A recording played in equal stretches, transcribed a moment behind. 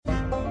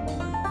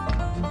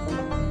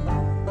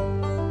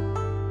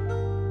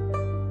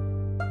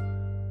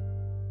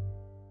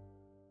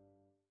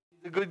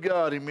good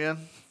God, amen.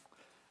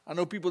 I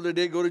know people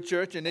today go to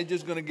church and they're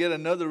just going to get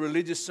another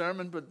religious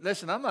sermon, but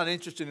listen, I'm not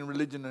interested in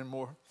religion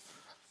anymore.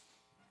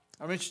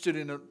 I'm interested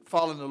in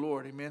following the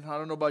Lord, amen. I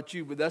don't know about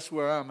you, but that's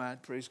where I'm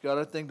at, praise God.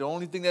 I think the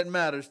only thing that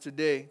matters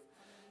today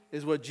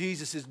is what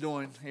Jesus is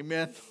doing,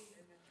 amen.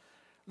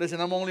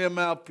 Listen, I'm only a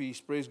mouthpiece,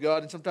 praise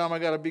God, and sometimes I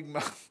got a big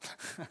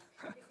mouth.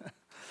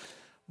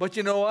 But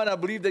you know what? I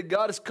believe that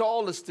God has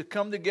called us to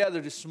come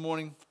together this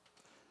morning.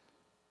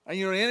 And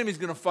you know, the enemy's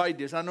going to fight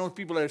this. I know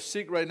people that are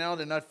sick right now,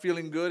 they're not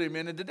feeling good,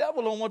 amen. And the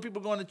devil don't want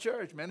people going to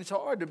church, man. It's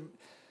hard to,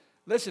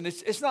 listen,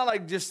 it's not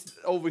like just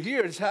over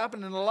here. It's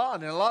happening in a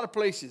lot of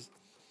places.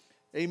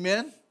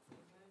 Amen.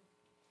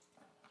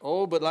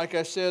 Oh, but like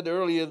I said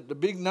earlier, the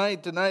big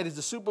night tonight is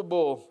the Super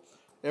Bowl.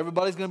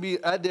 Everybody's going to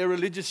be at their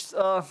religious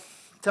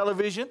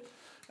television,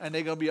 and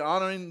they're going to be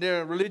honoring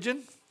their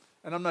religion.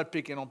 And I'm not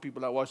picking on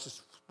people that watch the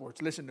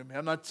sports. Listen to me.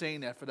 I'm not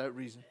saying that for that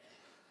reason.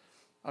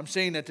 I'm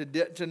saying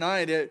that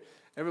tonight,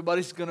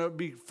 everybody's going to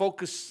be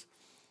focused.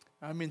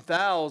 I mean,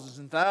 thousands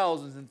and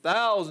thousands and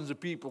thousands of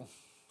people.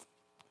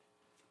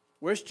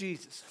 Where's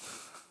Jesus?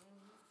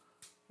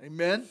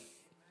 Amen.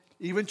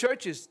 Even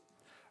churches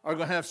are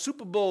going to have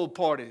Super Bowl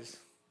parties.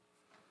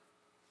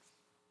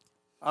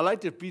 I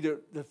like to be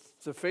the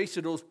face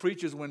of those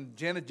preachers when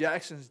Janet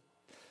Jackson's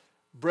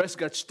breast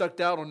got stuck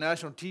out on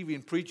national TV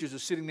and preachers are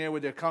sitting there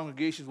with their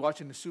congregations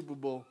watching the Super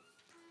Bowl.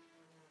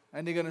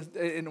 And they're going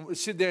to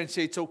sit there and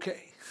say it's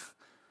okay.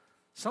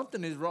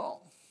 Something is wrong.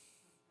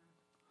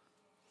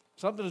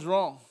 Something is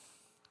wrong.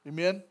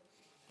 Amen.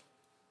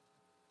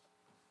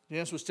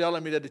 Jens was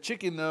telling me that the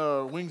chicken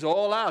wings are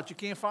all out. You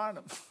can't find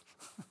them.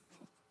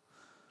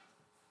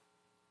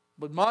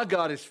 But my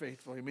God is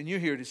faithful. I mean, you're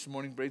here this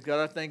morning. Praise God.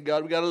 I thank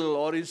God. We got a little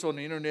audience on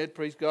the internet,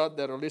 praise God,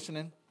 that are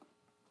listening.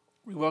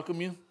 We welcome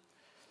you.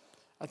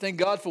 I thank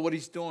God for what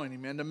He's doing.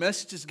 Amen. The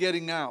message is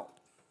getting out.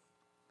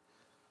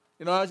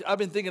 You know, I've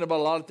been thinking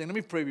about a lot of things. Let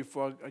me pray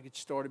before I get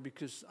started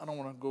because I don't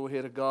want to go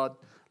ahead of God.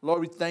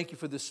 Lord, we thank you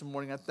for this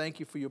morning. I thank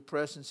you for your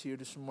presence here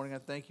this morning. I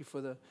thank you for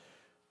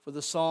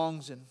the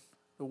songs and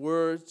the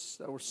words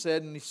that were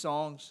said in these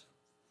songs.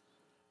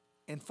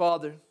 And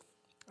Father,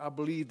 I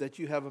believe that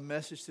you have a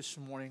message this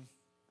morning.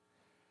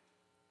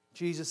 In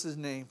Jesus'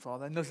 name,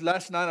 Father. I know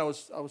last night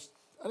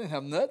I didn't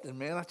have nothing,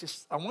 man.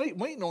 I'm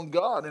waiting on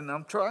God, and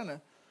I'm trying to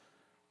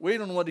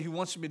wait on what He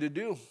wants me to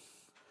do.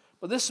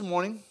 But this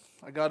morning,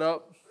 I got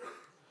up,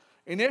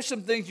 and there's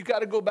some things you got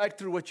to go back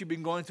through what you've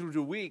been going through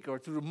the week or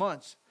through the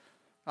months.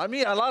 I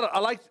mean,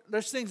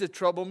 there's things that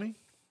trouble me.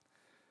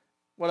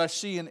 What I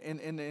see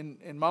in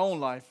my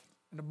own life,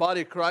 in the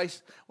body of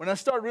Christ, when I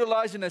start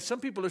realizing that some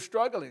people are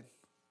struggling.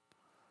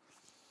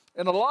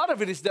 And a lot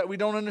of it is that we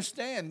don't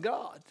understand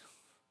God.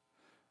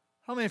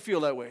 How many feel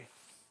that way?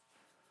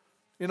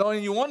 You know,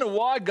 and you wonder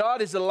why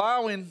God is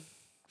allowing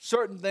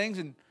certain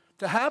things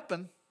to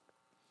happen.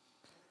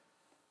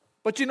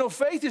 But you know,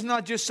 faith is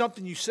not just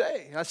something you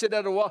say. I said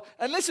that a while.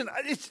 And listen,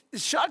 it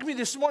shocked me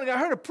this morning. I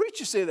heard a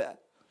preacher say that.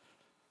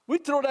 We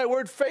throw that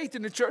word faith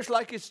in the church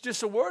like it's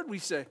just a word we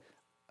say.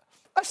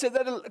 I said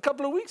that a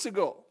couple of weeks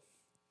ago.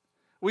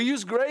 We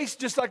use grace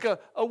just like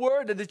a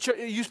word that the church,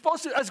 you're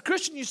supposed to, as a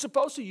Christian, you're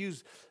supposed to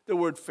use the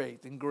word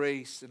faith and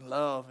grace and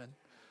love. And,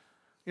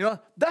 you know,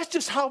 that's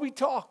just how we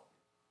talk.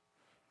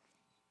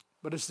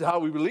 But it's how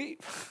we believe.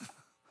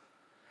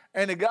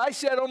 And the guy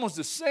said almost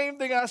the same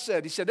thing I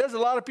said. He said, there's a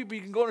lot of people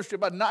you can go on the street,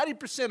 about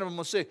 90% of them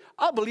will say,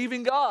 I believe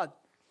in God.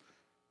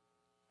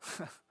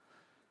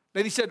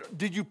 Then he said,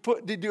 did you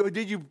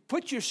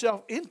put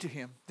yourself into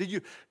Him? Did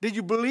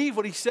you believe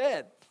what He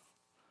said?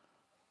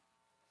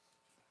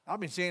 I've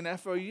been saying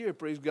that for a year,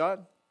 praise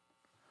God.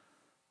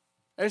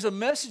 There's a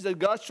message that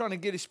God's trying to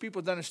get His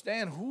people to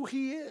understand who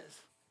He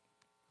is.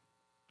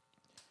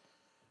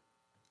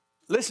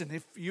 Listen,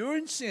 if you're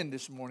in sin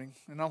this morning,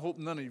 and I hope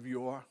none of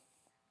you are,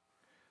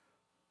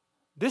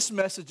 this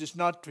message is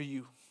not for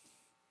you.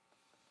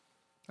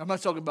 I'm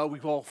not talking about we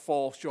all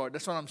fall short.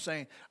 That's what I'm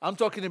saying. I'm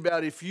talking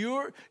about if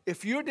you're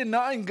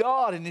denying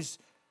God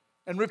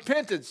and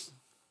repentance,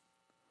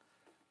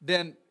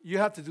 then you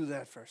have to do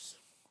that first.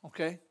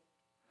 Okay?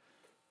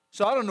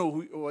 So I don't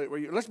know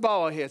let's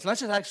bow our heads. Let's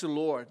just ask the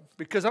Lord.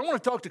 Because I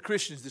want to talk to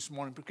Christians this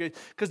morning.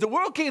 Because the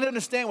world can't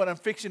understand what I'm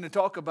fixing to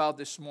talk about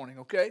this morning.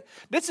 Okay?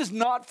 This is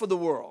not for the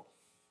world.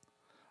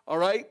 All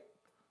right?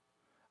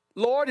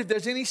 Lord, if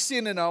there's any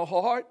sin in our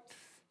heart,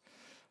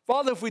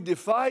 Father, if we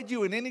defied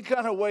you in any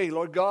kind of way,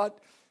 Lord God,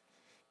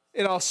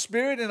 in our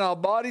spirit, in our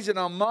bodies, in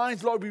our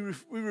minds, Lord,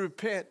 we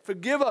repent.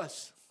 Forgive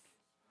us.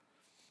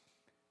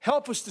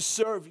 Help us to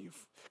serve you.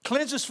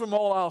 Cleanse us from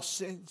all our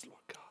sins, Lord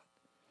God.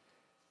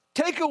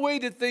 Take away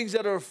the things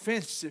that are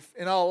offensive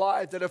in our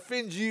lives, that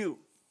offend you.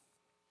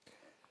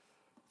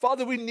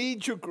 Father, we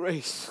need your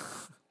grace.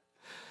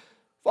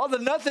 Father,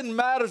 nothing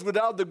matters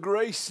without the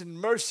grace and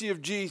mercy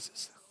of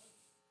Jesus.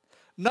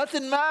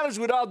 Nothing matters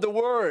without the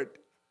Word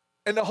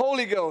and the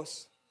Holy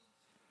Ghost.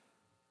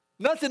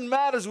 Nothing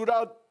matters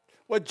without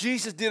what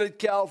Jesus did at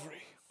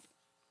Calvary.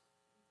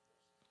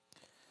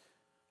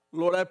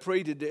 Lord, I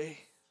pray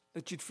today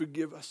that you'd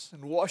forgive us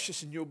and wash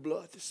us in your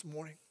blood this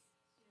morning.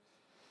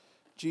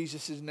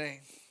 Jesus' name.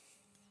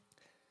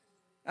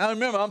 Now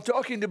remember, I'm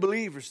talking to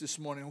believers this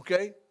morning,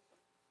 okay?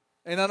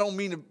 And I don't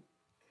mean to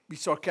be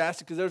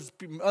sarcastic because there's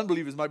people,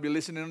 unbelievers might be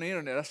listening on the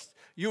internet.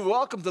 You're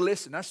welcome to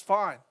listen. That's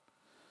fine.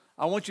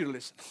 I want you to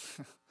listen.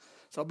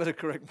 So I better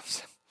correct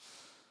myself.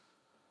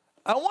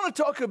 I want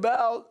to talk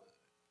about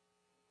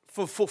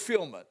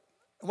fulfillment.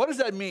 What does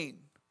that mean?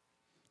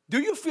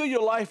 Do you feel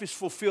your life is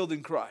fulfilled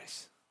in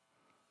Christ?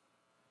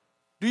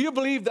 Do you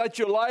believe that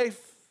your life,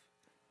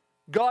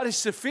 God is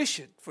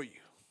sufficient for you?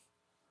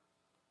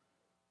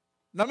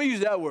 Let me use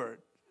that word.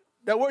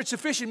 That word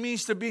sufficient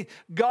means to be,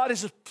 God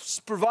has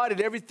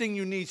provided everything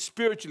you need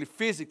spiritually,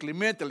 physically,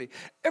 mentally.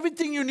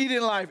 Everything you need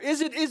in life.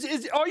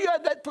 Are you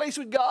at that place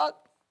with God?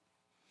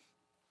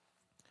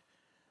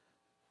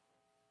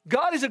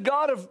 God is a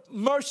God of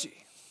mercy,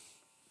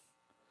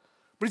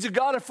 but He's a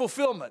God of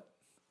fulfillment.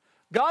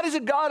 God is a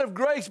God of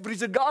grace, but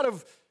He's a God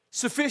of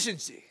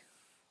sufficiency.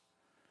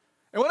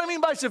 And what I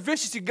mean by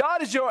sufficiency,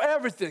 God is your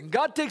everything.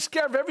 God takes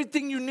care of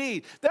everything you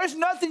need. There's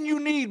nothing you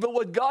need but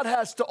what God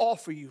has to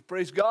offer you.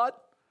 Praise God.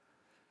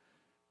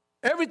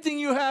 Everything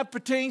you have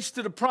pertains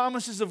to the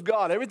promises of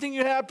God. Everything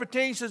you have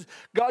pertains to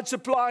God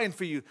supplying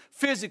for you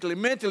physically,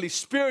 mentally,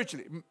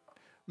 spiritually,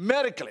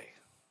 medically.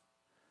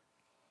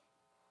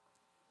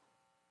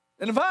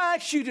 And if I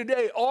ask you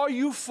today, are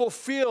you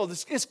fulfilled?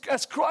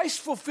 Has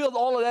Christ fulfilled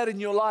all of that in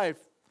your life?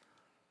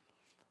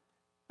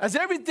 Has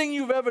everything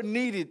you've ever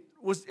needed,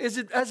 has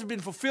it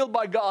been fulfilled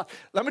by God?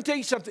 Let me tell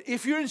you something.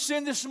 If you're in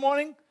sin this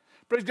morning,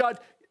 praise God,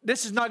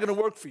 this is not going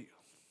to work for you.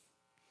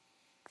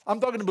 I'm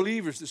talking to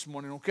believers this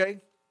morning,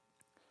 okay?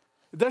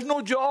 If there's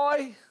no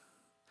joy,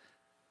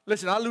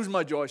 listen, I lose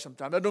my joy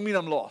sometimes. That don't mean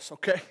I'm lost,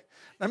 okay?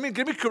 Let me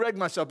correct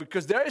myself,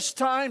 because there's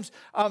times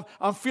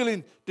I'm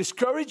feeling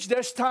discouraged.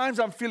 There's times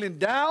I'm feeling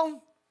down.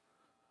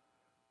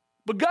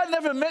 But God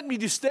never meant me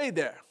to stay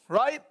there,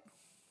 right?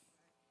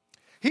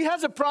 He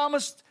has a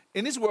promise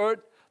in His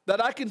Word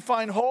that I can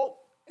find hope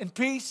and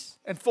peace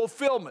and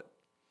fulfillment.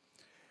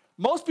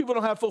 Most people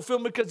don't have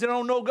fulfillment because they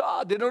don't know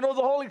God. They don't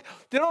know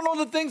they don't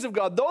know the things of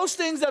God. Those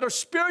things that are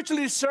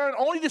spiritually discerned,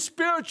 only the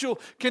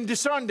spiritual can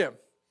discern them.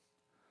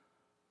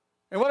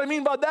 And what I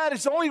mean by that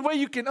is the only way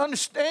you can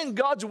understand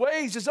God's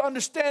ways is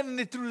understanding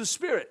it through the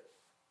Spirit.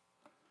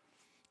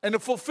 And the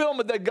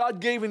fulfillment that God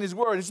gave in His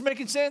Word. Is it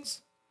making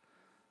sense?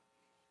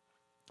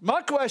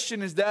 My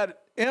question is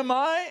that,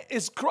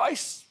 is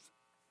Christ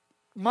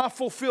my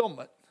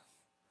fulfillment?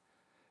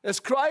 Is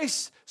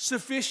Christ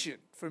sufficient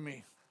for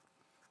me?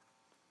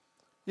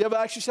 You ever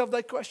ask yourself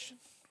that question?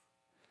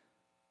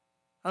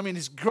 I mean,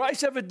 is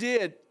Christ ever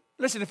did?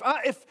 Listen, if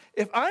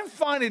I'm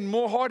finding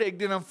more heartache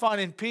than I'm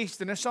finding peace,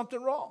 then there's something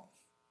wrong.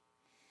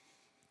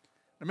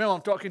 Remember,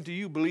 I'm talking to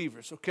you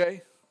believers,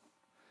 okay?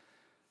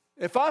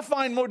 If I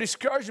find more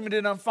discouragement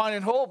than I'm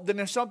finding hope, then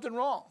there's something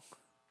wrong.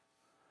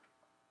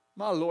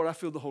 My Lord, I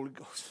feel the Holy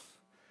Ghost.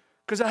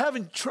 Because I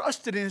haven't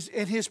trusted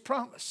in His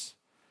promise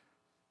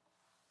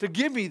to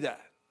give me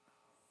that.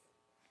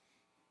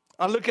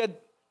 I look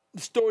at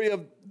the story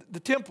of the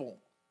temple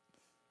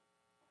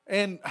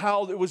and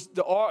how it was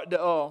the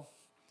altar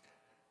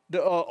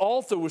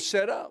was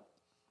set up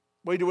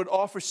where they would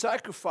offer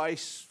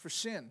sacrifice for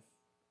sin.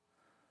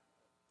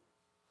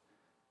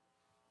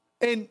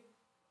 And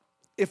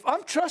if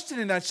I'm trusting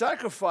in that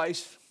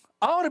sacrifice,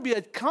 I ought to be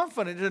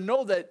confident to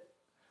know that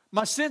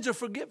my sins are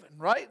forgiven,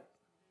 right?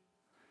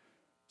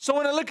 So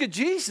when I look at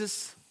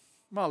Jesus,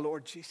 my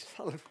Lord Jesus,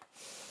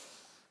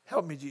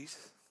 help me,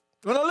 Jesus.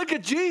 When I look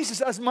at Jesus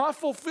as my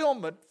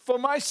fulfillment for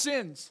my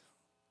sins,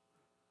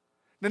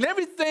 then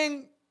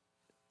everything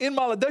in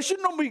my life, there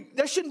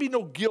shouldn't be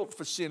no guilt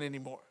for sin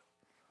anymore.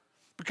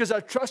 Because I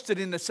trusted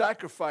in the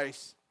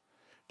sacrifice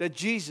that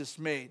Jesus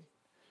made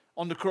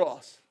on the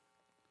cross.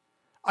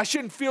 I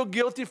shouldn't feel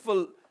guilty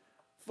for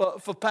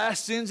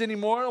past sins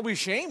anymore. I'll be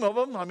ashamed of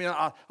them. I mean,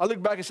 I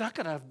look back and say, how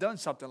could I have done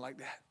something like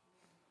that?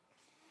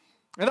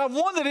 And I've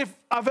wondered if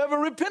I've ever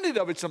repented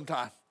of it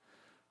sometime.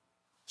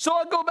 So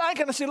I go back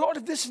and I say, Lord,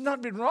 if this has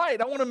not been right,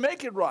 I want to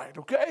make it right,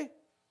 okay?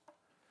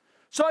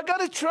 So I got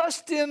to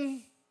trust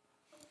in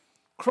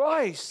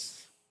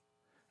Christ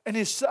and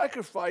His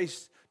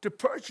sacrifice to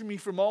purge me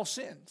from all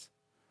sins.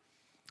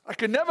 I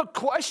can never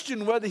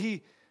question whether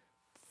He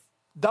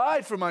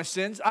died for my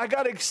sins. I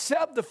got to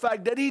accept the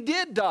fact that He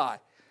did die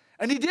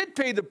and He did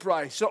pay the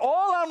price. So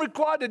all I'm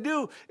required to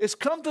do is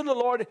come to the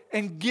Lord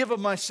and give of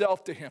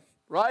myself to Him,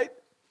 right?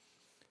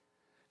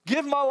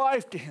 Give my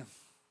life to Him.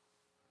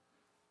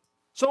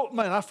 So,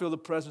 man, I feel the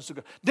presence of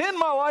God. Then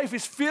my life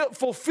is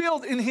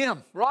fulfilled in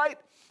Him, right?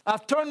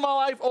 I've turned my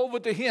life over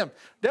to Him.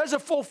 There's a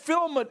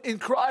fulfillment in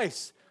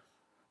Christ.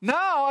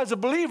 Now, as a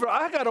believer,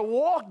 I got to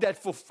walk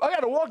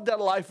that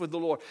life with the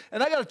Lord.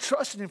 And I got to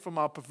trust in Him for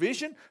my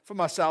provision, for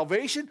my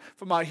salvation,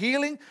 for my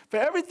healing, for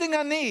everything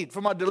I need,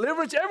 for my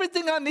deliverance.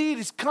 Everything I need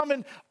is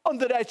coming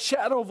under that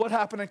shadow of what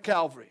happened at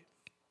Calvary.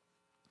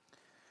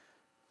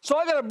 So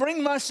I got to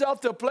bring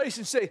myself to a place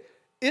and say,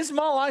 is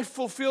my life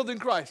fulfilled in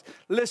Christ?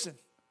 Listen,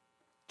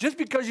 just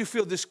because you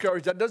feel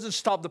discouraged, that doesn't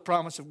stop the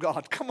promise of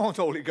God. Come on,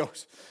 Holy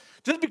Ghost.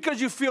 Just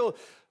because you feel,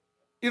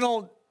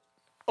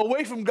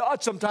 away from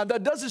God sometimes,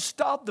 that doesn't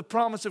stop the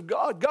promise of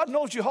God. God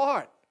knows your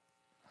heart.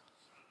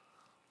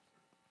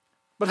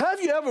 But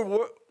have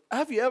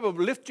you ever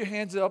lifted your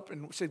hands up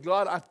and said,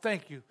 God, I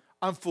thank you.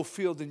 I'm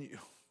fulfilled in you.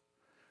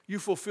 You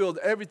fulfilled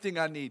everything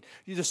I need.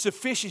 The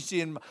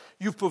sufficiency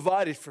you've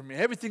provided for me.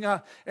 Everything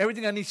I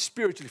need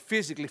spiritually,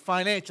 physically,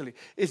 financially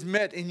is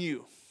met in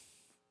you.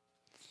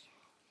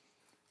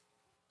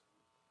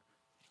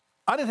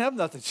 I didn't have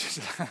nothing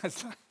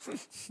last night.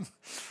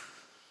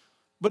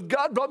 But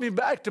God brought me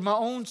back to my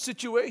own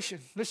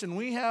situation. Listen,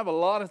 we have a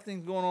lot of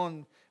things going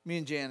on, me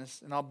and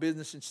Janice, and our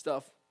business and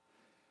stuff.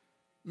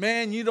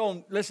 Man,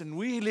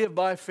 we live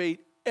by faith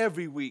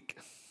every week.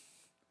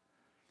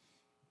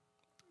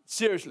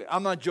 Seriously,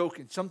 I'm not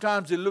joking.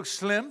 Sometimes it looks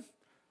slim,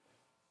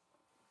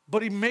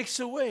 but he makes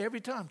a way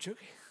every time,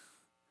 Chucky.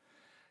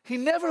 He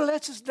never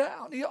lets us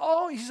down. He's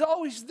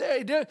always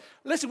there.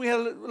 Listen, we had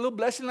a little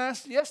blessing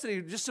yesterday.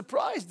 It just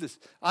surprised us.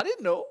 I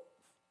didn't know.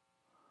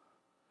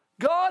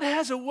 God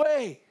has a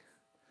way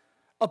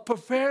of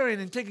preparing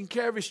and taking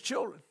care of his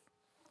children.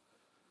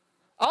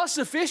 Our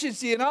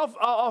sufficiency and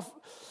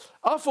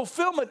our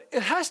fulfillment,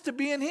 it has to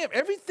be in him.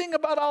 Everything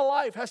about our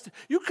life has to.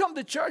 You come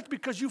to church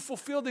because you're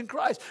fulfilled in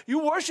Christ. You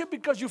worship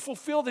because you're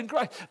fulfilled in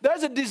Christ.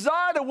 There's a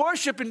desire to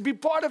worship and be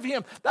part of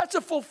him. That's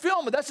a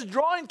fulfillment. That's a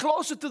drawing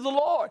closer to the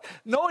Lord,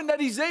 knowing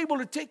that he's able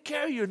to take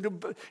care of you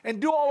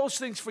and do all those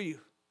things for you.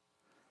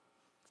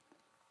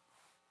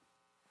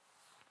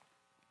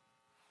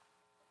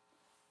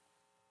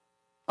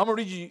 I'm going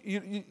to read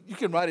you. You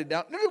can write it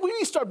down. We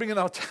need to start bringing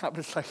out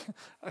tablets. Like,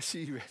 I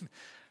see you.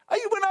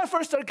 When I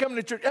first started coming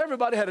to church,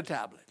 everybody had a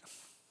tablet.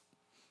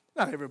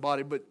 Not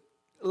everybody, but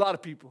a lot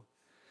of people.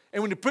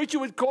 And when the preacher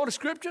would quote a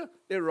scripture,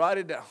 they'd write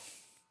it down.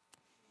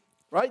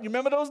 Right? You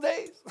remember those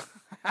days?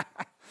 That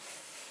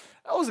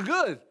was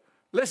good.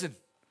 Listen,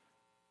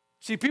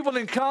 see, people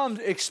didn't come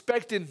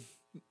expecting,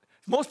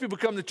 most people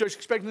come to church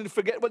expecting to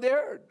forget what they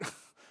heard.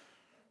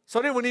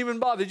 So they wouldn't even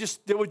bother.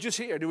 They were just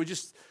here. They were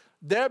just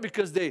there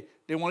because they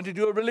wanted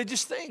to do a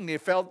religious thing. They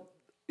felt,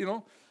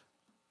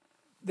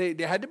 they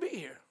had to be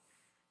here.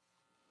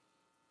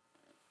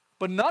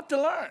 But not to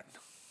learn.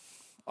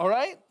 All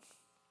right?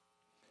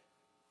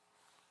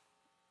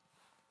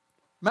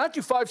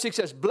 Matthew 5:6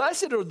 says,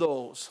 blessed are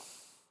those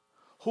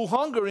who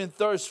hunger and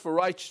thirst for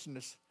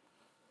righteousness,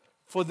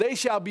 for they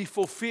shall be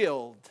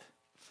fulfilled.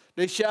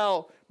 They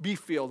shall be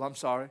filled,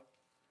 But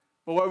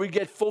where we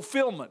get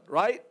fulfillment,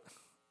 right?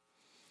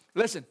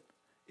 Listen,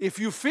 if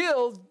you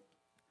filled,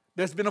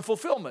 there's been a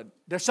fulfillment.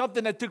 There's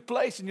something that took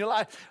place in your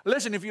life.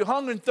 Listen, if you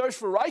hunger and thirst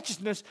for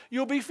righteousness,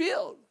 you'll be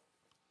filled.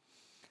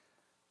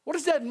 What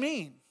does that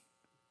mean?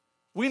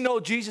 We know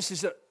Jesus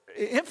is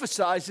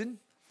emphasizing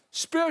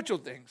spiritual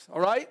things, all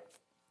right?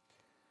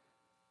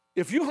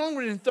 If you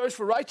hunger and thirst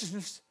for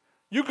righteousness,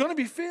 you're going to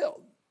be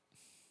filled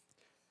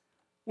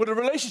with a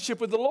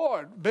relationship with the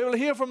Lord, be able to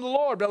hear from the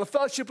Lord, be able to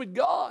fellowship with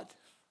God,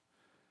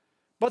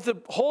 but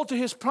to hold to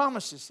his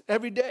promises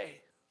every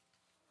day.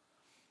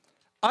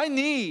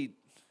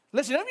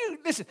 Listen,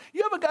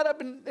 you ever got up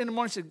in the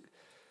morning and said,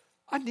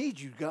 I need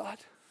you, God.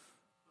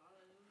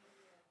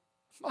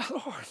 My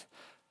Lord,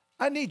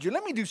 I need you.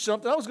 Let me do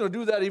something. I was going to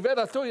do that, Yvette.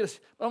 I told you this,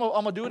 but I'm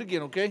going to do it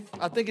again, okay?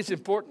 I think it's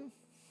important.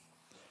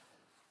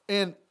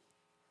 And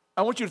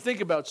I want you to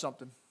think about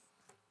something.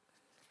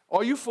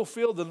 Are you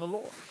fulfilled in the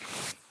Lord?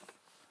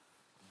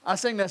 I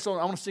sang that song.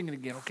 I want to sing it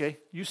again, okay?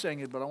 You sang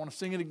it, but I want to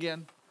sing it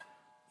again.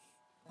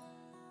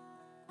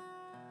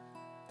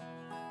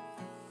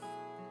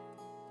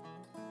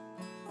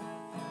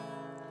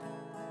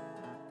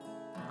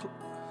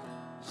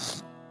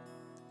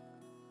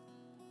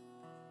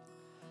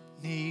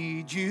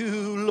 Need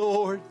you,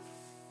 Lord.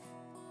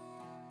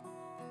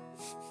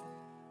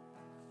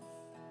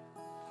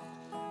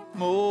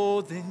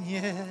 More than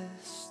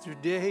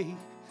yesterday,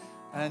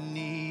 I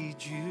need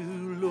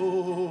you,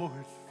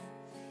 Lord.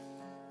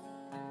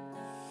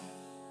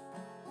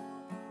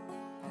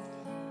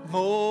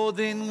 More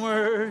than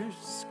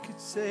words could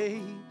say,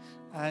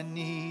 I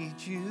need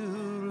you,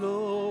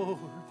 Lord.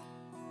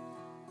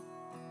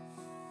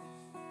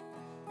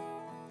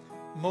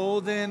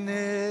 More than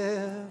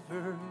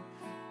ever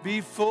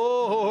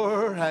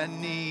before, I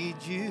need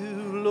you,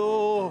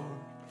 Lord.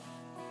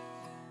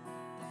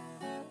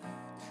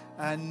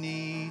 I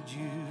need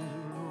you,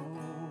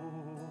 Lord.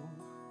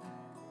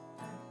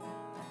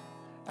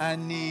 I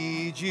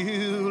need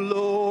you,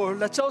 Lord.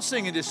 Let's all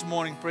sing it this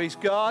morning. Praise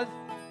God.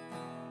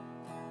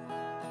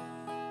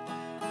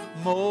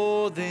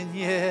 More than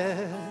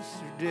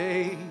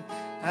yesterday,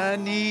 I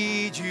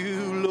need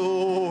you,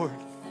 Lord.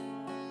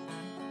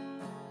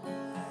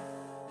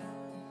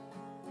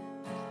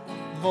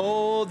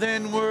 More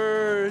than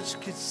words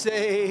could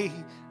say,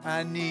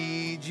 I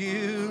need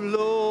you,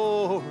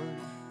 Lord.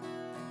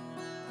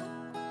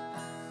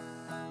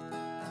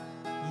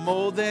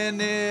 More than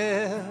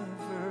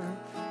ever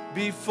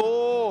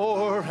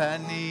before, I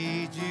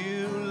need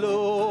you,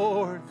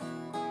 Lord.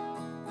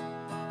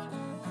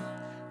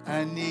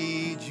 I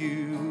need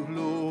you,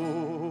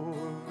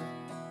 Lord.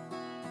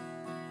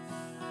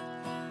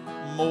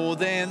 more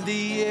than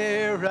the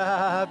air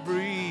I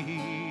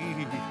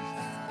breathe,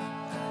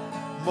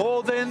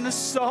 more than the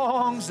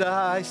songs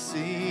I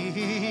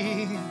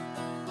sing,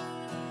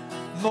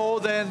 more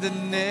than the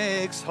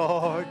next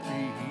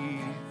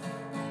heartbeat,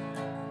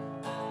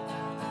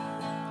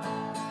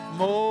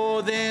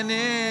 more than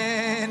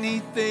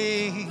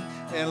anything.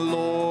 And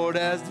Lord,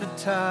 as the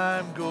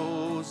time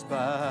goes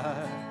by,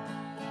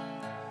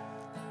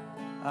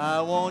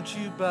 I want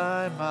you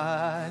by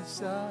my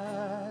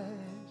side.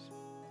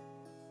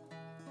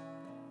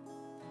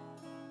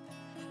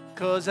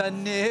 'Cause I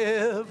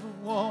never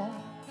want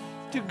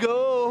to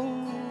go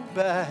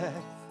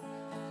back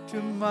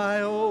to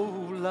my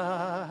old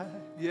life.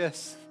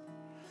 Yes,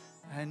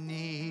 I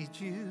need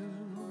you,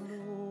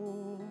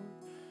 Lord.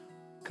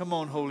 Come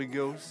on, Holy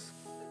Ghost.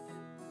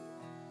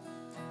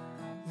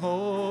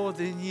 More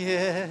than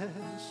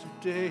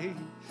yesterday,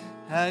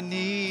 I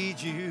need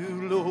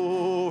you,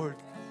 Lord.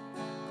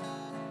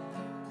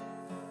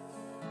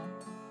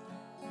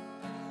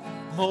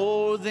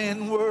 More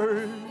than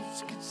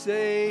words could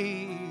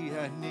say,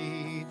 I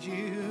need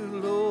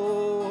you,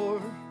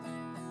 Lord.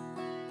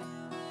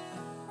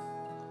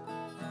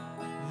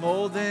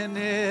 More than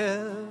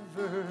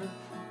ever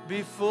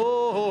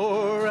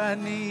before, I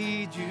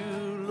need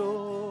you,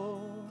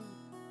 Lord.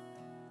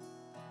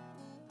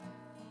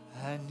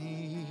 I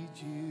need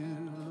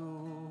you,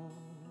 Lord.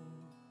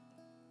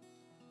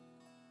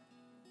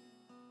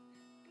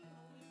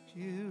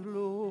 You,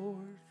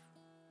 Lord.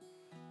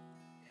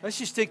 Let's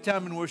just take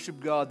time and worship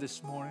God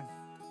this morning.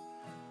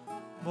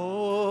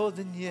 More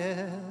than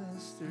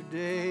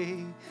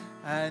yesterday,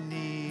 I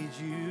need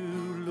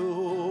you,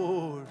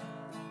 Lord.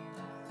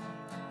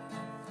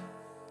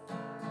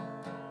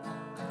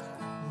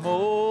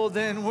 More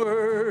than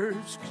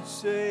words could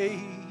say,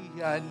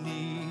 I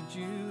need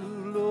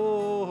you,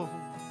 Lord.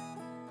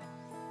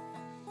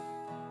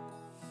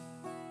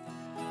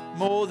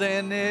 More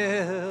than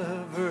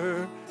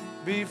ever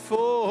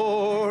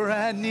before,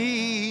 I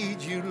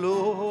need you,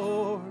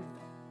 Lord.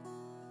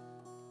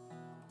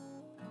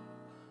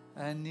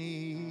 I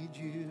need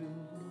you.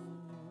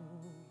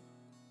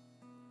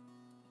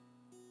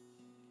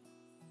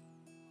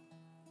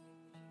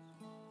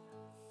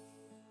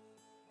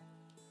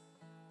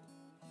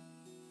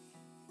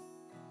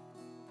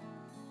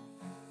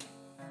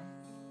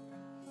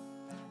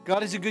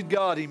 God is a good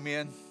God,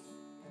 amen.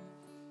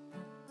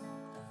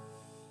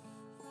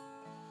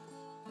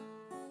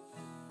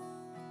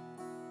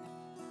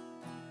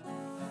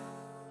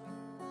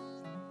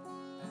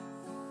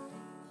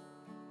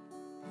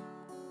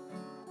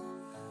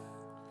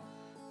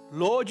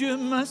 Lord, you're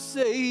my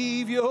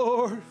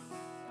Savior.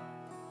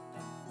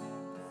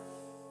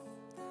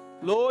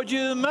 Lord,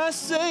 you're my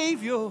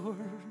Savior.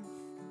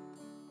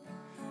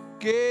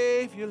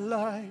 Gave your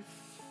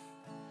life,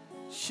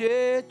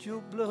 shed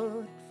your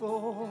blood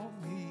for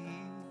me.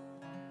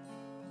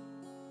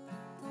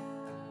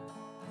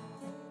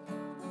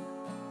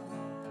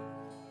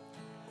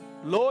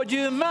 Lord,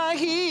 you're my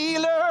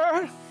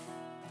healer.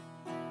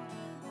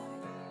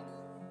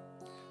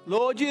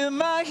 Lord, you're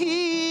my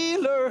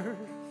healer.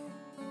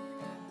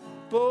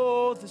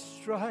 Bore the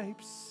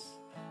stripes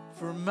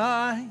for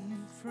my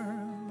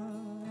infirmity.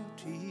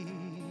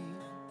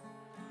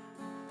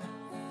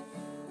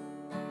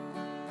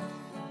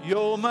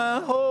 You're my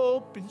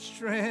hope and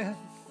strength.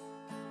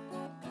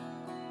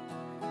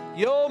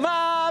 You're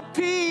my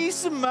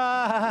peace of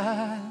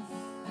mind.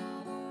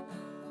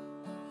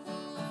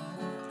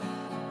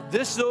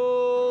 This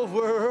old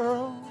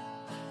world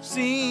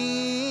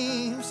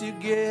seems to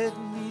get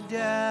me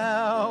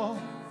down.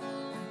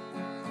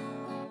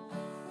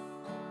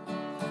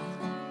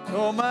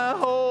 You're my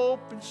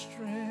hope and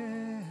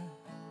strength.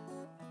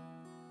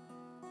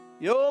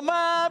 You're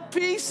my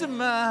peace of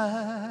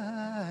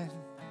mind.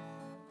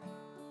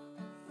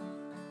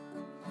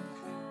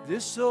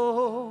 This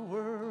old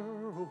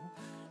world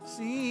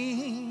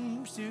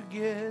seems to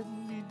get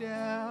me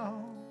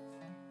down.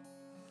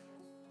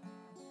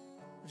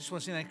 I just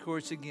want to sing that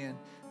chorus again.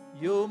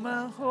 You're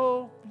my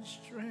hope and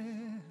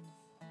strength.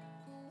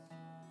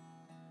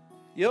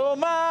 You're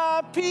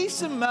my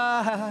peace of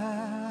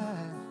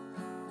mind.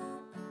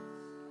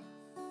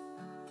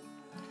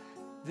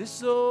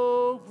 This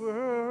old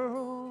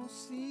world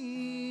seems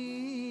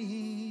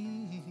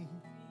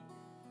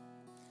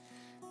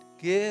to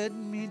get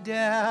me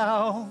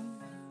down.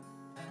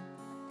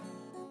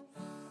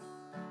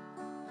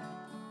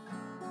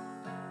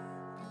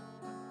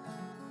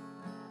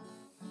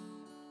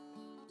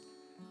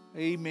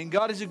 Amen.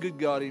 God is a good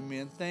God.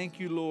 Amen. Thank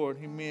you, Lord.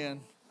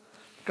 Amen.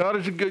 God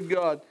is a good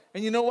God.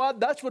 And you know what?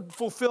 That's what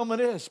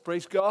fulfillment is.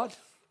 Praise God.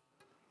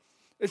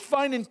 It's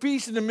finding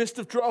peace in the midst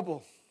of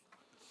trouble.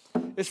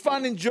 It's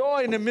finding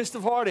joy in the midst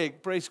of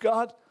heartache. Praise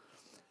God.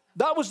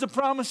 That was the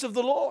promise of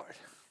the Lord.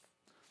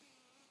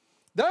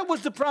 That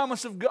was the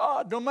promise of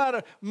God. No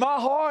matter my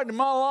heart and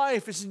my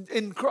life is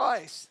in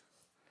Christ.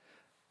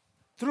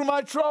 Through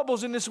my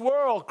troubles in this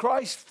world,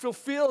 Christ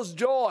fulfills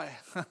joy.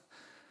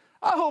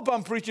 I hope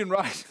I'm preaching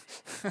right.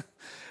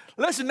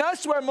 Listen,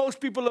 that's where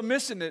most people are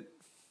missing it.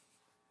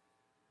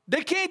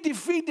 They can't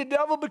defeat the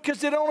devil because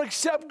they don't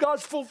accept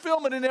God's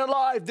fulfillment in their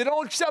life. They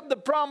don't accept the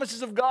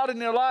promises of God in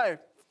their life.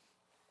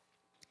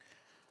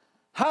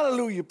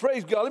 Hallelujah.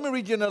 Praise God. Let me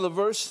read you another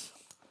verse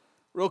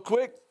real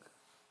quick.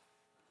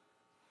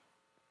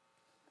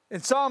 In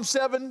Psalm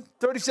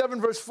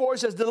 37, verse 4, it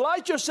says,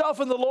 delight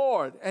yourself in the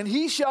Lord, and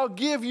he shall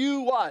give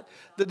you what?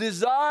 The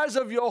desires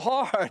of your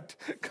heart.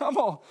 Come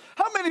on.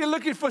 How many are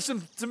looking for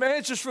some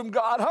answers from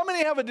God? How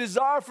many have a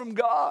desire from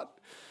God?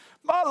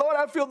 My Lord,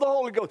 I feel the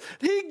Holy Ghost.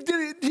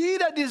 He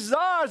that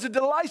desires and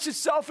delights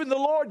himself in the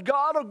Lord,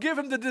 God will give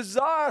him the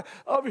desire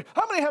of you.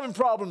 How many having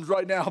problems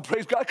right now?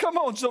 Praise God. Come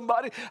on,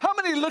 somebody. How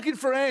many looking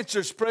for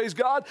answers? Praise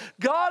God.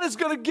 God is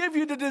going to give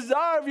you the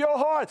desire of your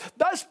heart.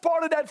 That's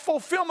part of that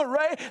fulfillment,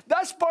 Ray.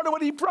 That's part of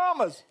what he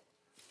promised.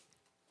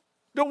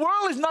 The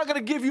world is not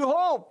going to give you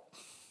hope.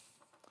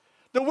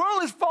 The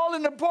world is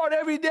falling apart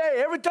every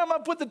day. Every time I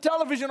put the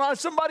television on,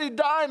 somebody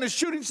dying or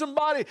shooting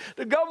somebody.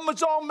 The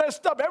government's all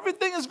messed up.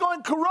 Everything is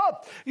going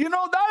corrupt. You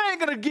know, that ain't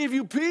going to give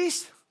you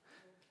peace.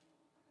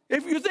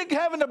 If you think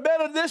having a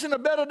better this and a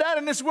better that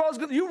in this world is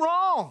going to, you're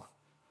wrong.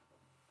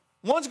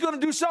 One's going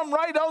to do something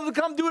right, the other will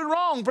come do it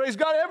wrong. Praise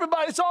God.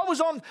 Everybody, it's always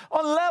on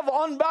level,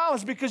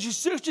 unbalanced, because you're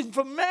searching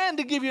for man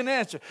to give you an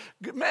answer.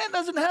 Man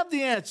doesn't have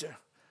the answer.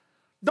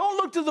 Don't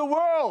look to the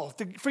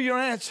world for your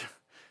answer.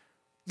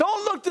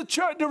 Don't look to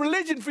church, the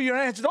religion for your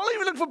answer. Don't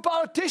even look for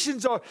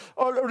politicians or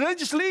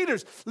religious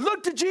leaders.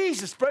 Look to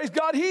Jesus. Praise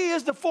God. He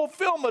is the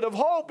fulfillment of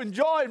hope and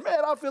joy. Man,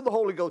 I feel the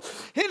Holy Ghost.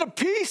 He's the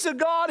peace of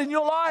God in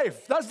your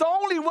life. That's the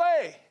only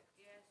way.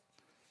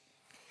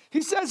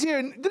 He says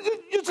here,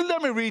 just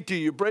let me read to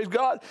you, praise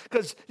God,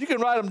 because you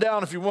can write them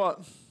down if you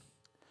want.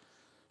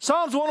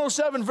 Psalms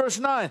 107, verse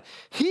 9.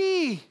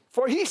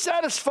 For he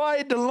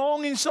satisfied the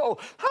longing soul.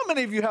 How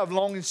many of you have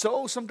longing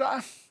souls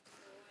sometimes?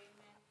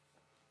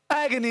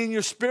 Agony in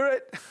your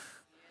spirit.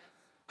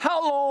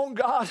 How long,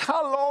 God?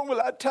 How long will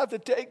I have to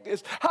take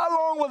this? How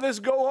long will this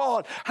go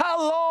on? How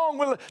long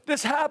will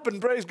this happen?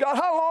 Praise God.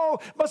 How long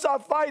must I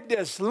fight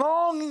this?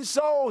 Longing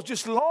souls,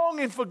 just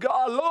longing for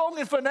God,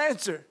 longing for an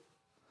answer.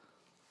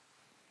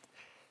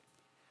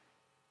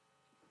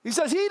 He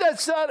says, he that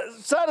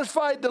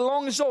satisfied the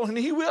longing soul, and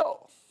he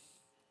will,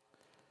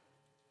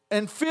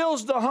 and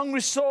fills the hungry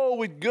soul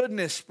with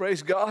goodness.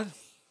 Praise God.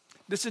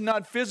 This is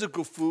not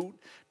physical food.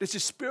 This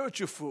is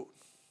spiritual food.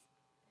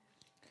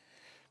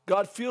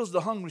 God fills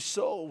the hungry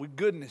soul with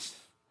goodness.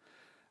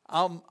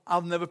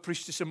 I've never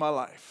preached this in my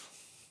life.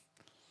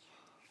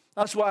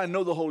 That's why I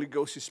know the Holy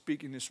Ghost is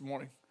speaking this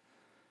morning.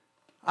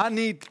 I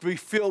need to be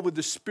filled with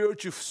the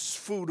spiritual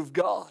food of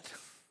God.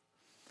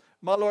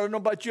 My Lord, I don't know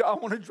about you. I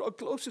want to draw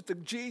closer to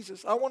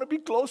Jesus. I want to be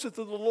closer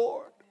to the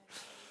Lord.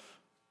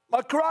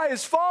 My cry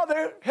is,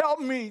 Father, help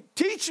me,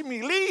 teach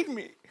me, lead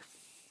me,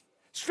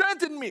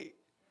 strengthen me.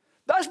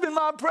 That's been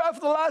my prayer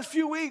for the last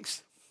few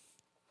weeks.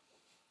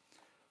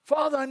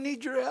 Father, I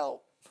need your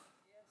help.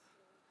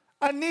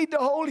 I need the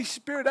Holy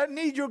Spirit. I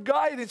need your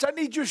guidance. I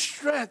need your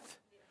strength.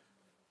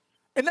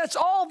 And that's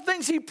all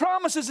things he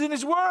promises in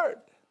his word.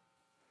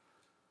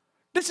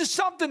 This is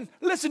something,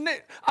 listen,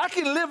 I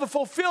can live a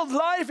fulfilled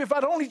life if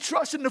I'd only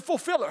trust in the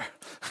fulfiller.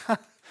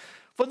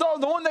 For the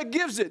one that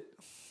gives it.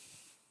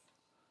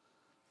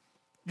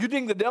 You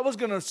think the devil's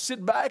going to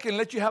sit back and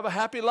let you have a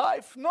happy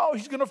life? No,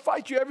 he's going to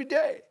fight you every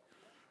day.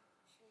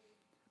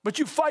 But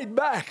you fight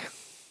back.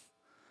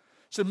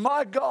 So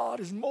my God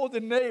is more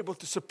than able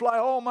to supply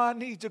all my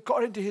needs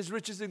according to his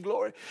riches and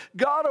glory.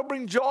 God will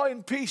bring joy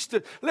and peace.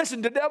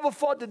 Listen, the devil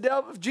fought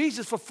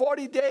Jesus for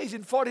 40 days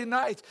and 40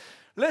 nights.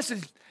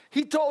 Listen,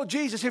 he told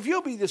Jesus, if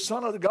you be the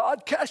Son of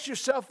God, cast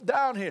yourself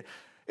down here.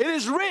 It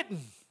is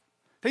written.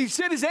 He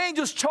sent his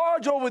angels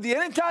charge over thee.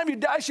 Anytime you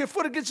dash your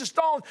foot against a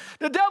stone,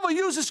 the devil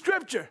uses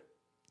scripture.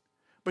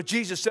 But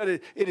Jesus said,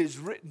 it is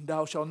written,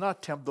 thou shalt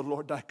not tempt the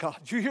Lord thy God.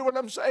 You hear what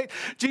I'm saying?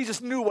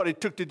 Jesus knew what it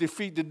took to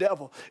defeat the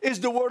devil. It's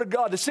the word of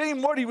God. The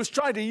same word he was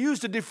trying to use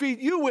to defeat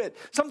you with.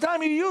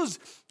 Sometimes he used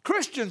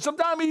Christians.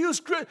 Sometimes he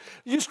used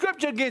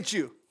scripture against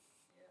you.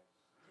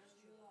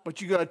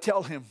 But you got to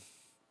tell him.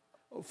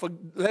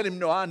 Let him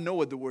know, I know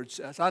what the word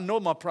says. I know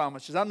my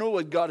promises. I know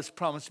what God has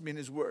promised me in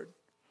his word.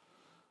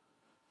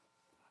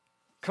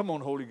 Come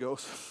on, Holy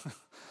Ghost.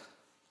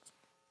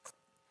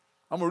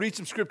 I'm going to read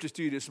some scriptures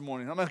to you this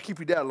morning. I'm not going to keep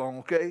you that long,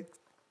 okay?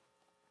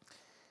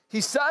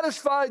 He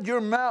satisfied your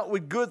mouth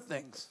with good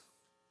things.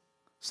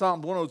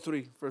 Psalm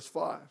 103, verse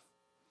 5.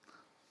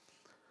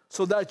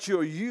 So that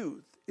your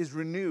youth is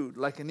renewed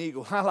like an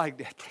eagle. I like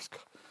that. Praise God.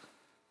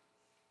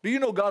 Do you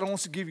know God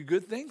wants to give you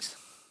good things?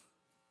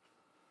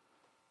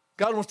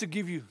 God wants to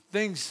give you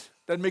things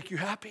that make you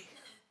happy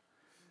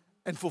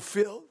and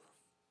fulfilled.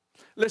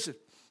 Listen.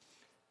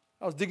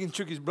 I was digging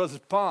Chucky's brother's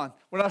pond.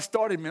 When I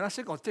started, man, I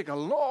said, it's going to take a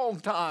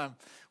long time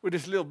with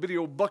this little bitty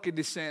old bucket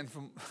of sand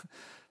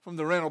from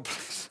the rental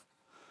place.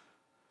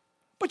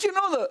 But you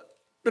know,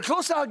 the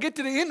closer I get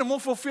to the end, the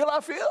more fulfilled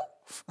I feel.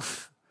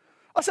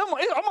 I said, I'm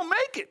going to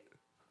make it.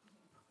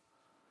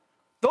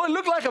 Though it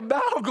looked like a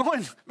battle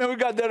going, man, we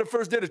got there the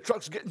first day, the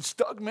truck's getting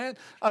stuck, man.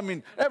 I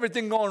mean,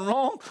 everything going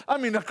wrong. I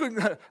mean, I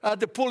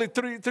had to pull it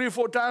three or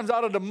four times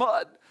out of the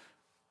mud.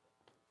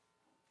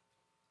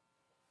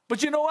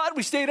 But you know what?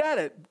 We stayed at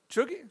it.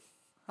 Chucky,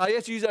 I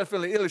have to use that for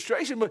an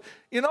illustration, but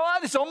you know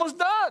what? It's almost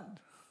done.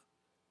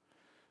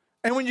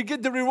 And when you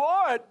get the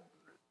reward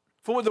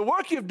for the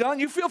work you've done,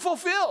 you feel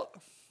fulfilled.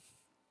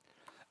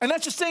 And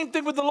that's the same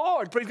thing with the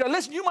Lord, praise God.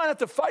 Listen, you might have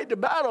to fight the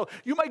battle.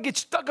 You might get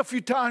stuck a few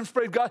times,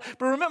 praise God.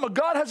 But remember,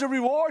 God has a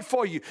reward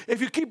for you.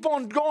 If you keep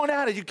on going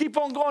at it, you keep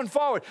on going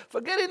forward,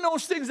 forgetting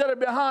those things that are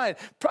behind,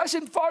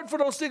 pressing forward for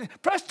those things,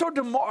 press toward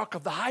the mark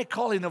of the high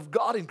calling of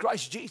God in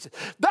Christ Jesus.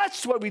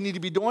 That's what we need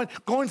to be doing,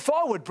 going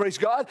forward, praise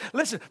God.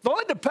 Listen, don't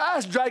let the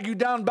past drag you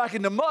down back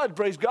in the mud,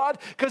 praise God,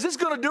 because it's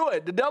going to do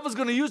it. The devil's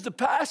going to use the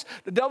past.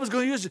 The devil's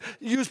going to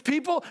use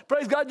people.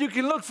 Praise God, you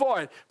can look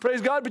for it, praise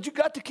God, but you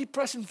got to keep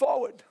pressing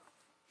forward.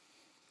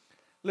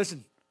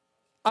 Listen,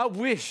 I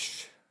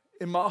wish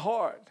in my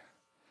heart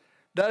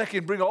that I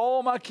can bring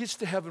all my kids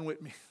to heaven with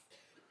me.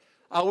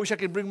 I wish I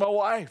could bring my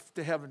wife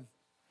to heaven.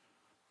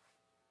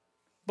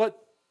 But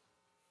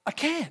I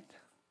can't.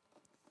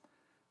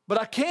 But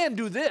I can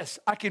do this.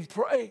 I can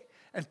pray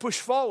and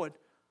push forward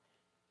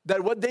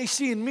that what they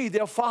see in me,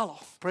 they'll follow.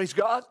 Praise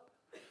God.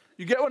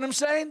 You get what I'm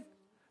saying?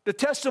 The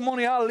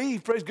testimony I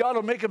leave, praise God,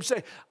 will make them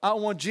say, I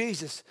want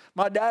Jesus.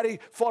 My daddy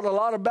fought a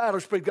lot of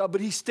battles, praise God,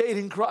 but he stayed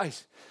in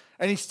Christ.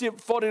 And he still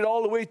fought it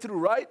all the way through,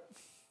 right?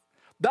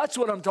 That's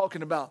what I'm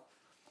talking about.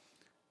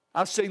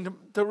 I was saying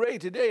to Ray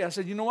today, I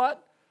said, you know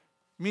what?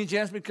 Me and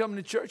Jan's been coming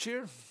to church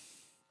here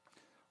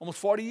almost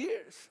 40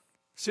 years.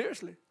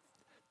 Seriously.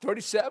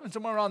 37,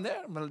 somewhere around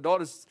there. My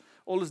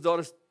oldest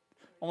daughter's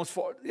almost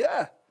 40.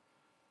 Yeah.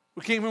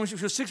 We came here when she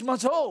was 6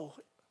 months old.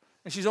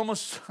 And she's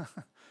almost,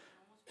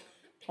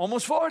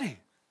 almost 40.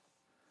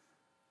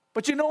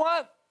 But you know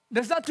what?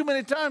 There's not too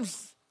many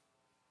times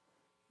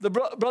the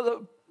brother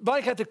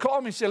Mike had to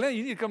call me and say, Len,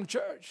 you need to come to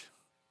church.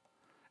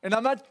 And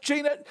I'm not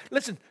saying that.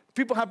 Listen,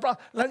 people have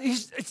problems.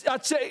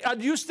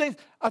 I'd use things.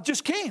 I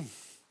just came.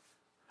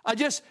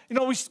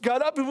 We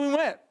got up and we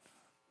went.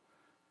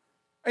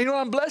 And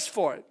I'm blessed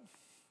for it.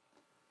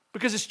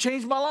 Because it's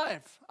changed my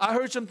life. I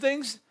heard some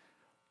things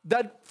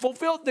that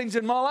fulfilled things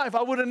in my life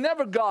I would have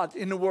never got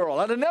in the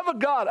world. I'd have never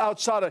got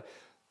outside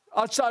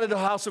of the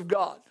house of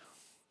God.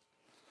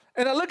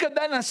 And I look at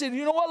that and I said,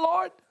 you know what,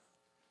 Lord?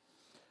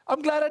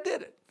 I'm glad I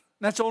did it.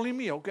 That's only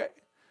me, okay?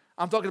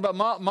 I'm talking about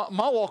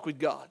my walk with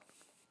God.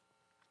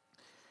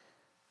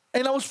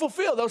 And I was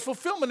fulfilled. There was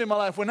fulfillment in my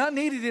life. When I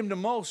needed him the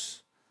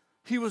most,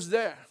 he was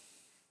there.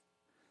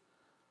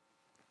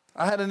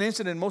 I had an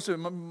incident. Most of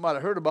you might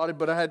have heard about it,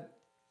 but I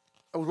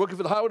was working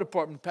for the highway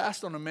department,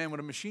 passed on a man with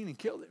a machine and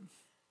killed him.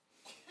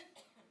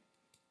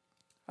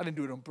 I didn't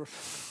do it on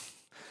purpose.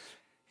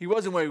 He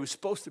wasn't where he was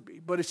supposed to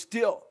be, but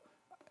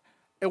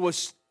it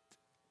was,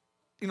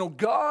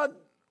 God,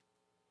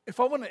 if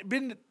I wouldn't have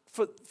been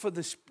for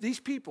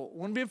these people,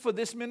 wouldn't have been for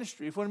this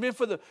ministry, if it wouldn't have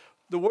been for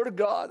the Word of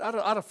God, I'd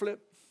have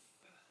flipped.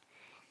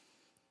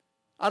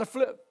 I'd have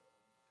flipped.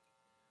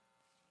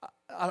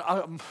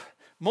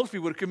 Most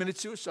people would have committed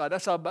suicide.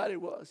 That's how bad it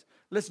was.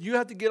 Listen, you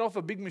have to get off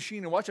a big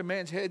machine and watch a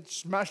man's head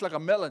smash like a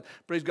melon.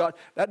 Praise God.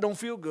 That don't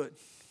feel good.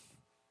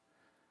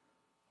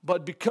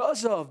 But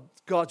because of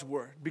God's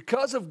Word,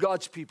 because of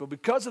God's people,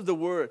 because of the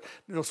Word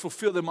that was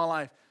fulfilled in my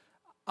life,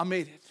 I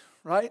made it,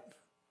 right?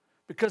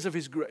 Because of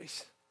His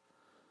grace.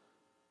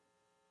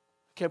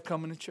 Kept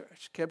coming to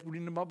church, kept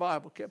reading my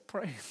Bible, kept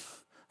praying.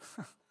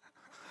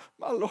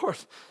 My Lord,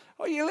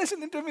 are you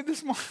listening to me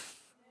this morning?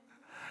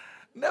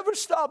 Never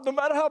stop, no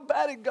matter how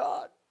bad it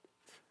got.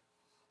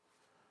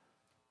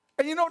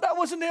 And that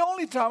wasn't the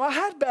only time. I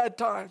had bad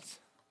times.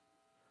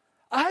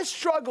 I had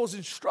struggles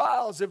and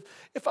trials.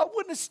 If I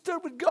wouldn't have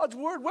stood with God's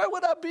Word, where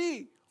would I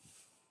be?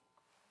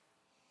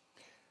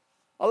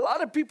 A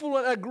lot of people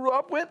that I grew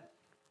up with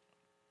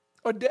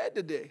are dead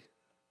today.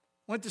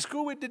 Went to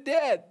school with the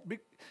dead.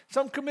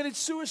 Some committed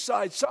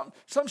suicide. Some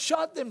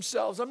shot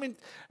themselves.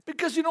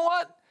 Because you know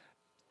what?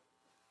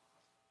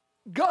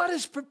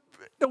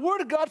 The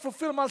Word of God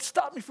fulfilled my life.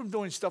 Stop me from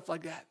doing stuff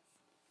like that.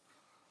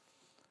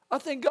 I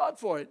thank God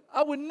for it.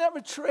 I would never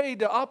trade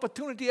the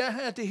opportunity I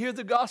had to hear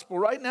the gospel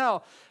right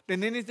now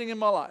than anything in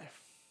my life.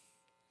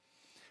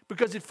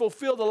 Because it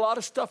fulfilled a lot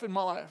of stuff in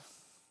my life.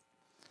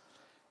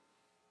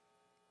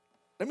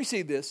 Let me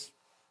say this.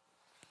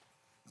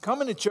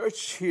 Coming to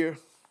church here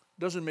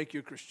doesn't make you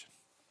a Christian.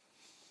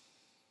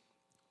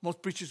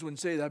 Most preachers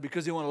wouldn't say that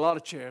because they want a lot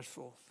of chairs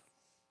full.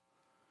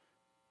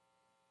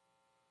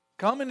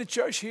 Coming to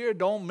church here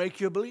don't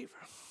make you a believer.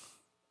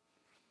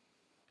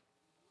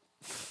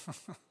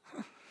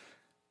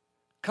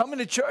 Coming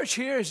to church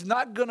here is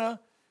not going to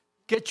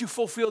get you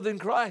fulfilled in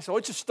Christ. Oh,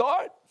 it's a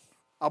start.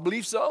 I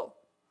believe so.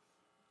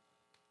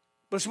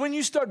 But it's when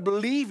you start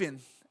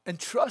believing and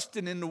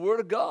trusting in the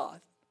Word of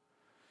God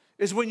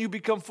is when you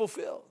become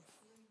fulfilled.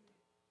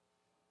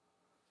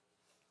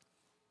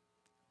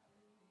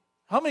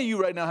 How many of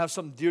you right now have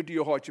something dear to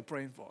your heart you're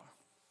praying for?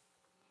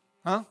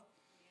 Huh?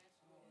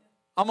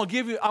 I'm going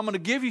to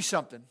give you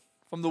something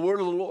from the word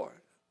of the Lord.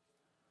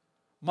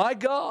 My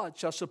God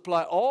shall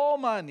supply all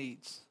my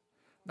needs.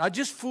 Not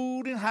just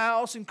food and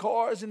house and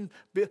cars and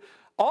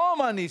all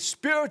my needs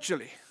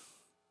spiritually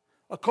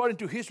according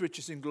to His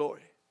riches in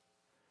glory.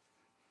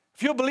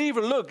 If you're a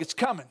believer, look, it's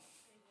coming.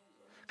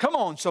 Come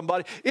on,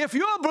 somebody. If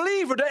you're a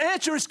believer, the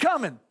answer is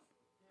coming.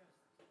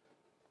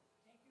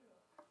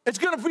 It's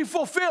going to be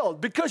fulfilled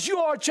because you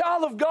are a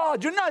child of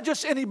God. You're not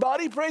just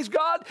anybody, praise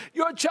God.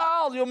 You're a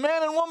child. You're a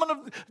man and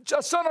woman,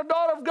 a son or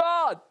daughter of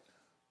God.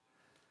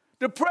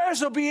 The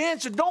prayers will be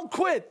answered. Don't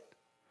quit.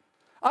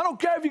 I don't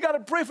care if you got to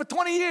pray for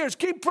 20 years.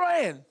 Keep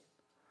praying.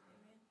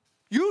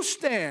 You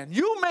stand.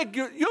 You make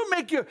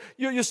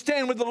your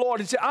stand with the Lord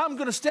and say, I'm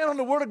going to stand on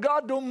the word of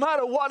God no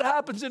matter what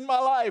happens in my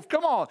life.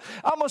 Come on.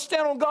 I'm going to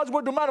stand on God's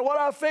word no matter what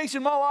I face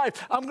in my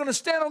life. I'm going to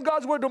stand on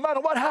God's word no matter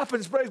what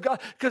happens, praise God.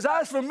 Because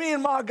as for me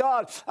and my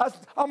God, I'm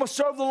going to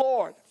serve the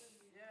Lord.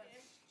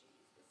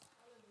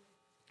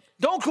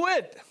 Don't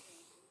quit.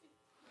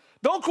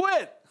 Don't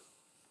quit.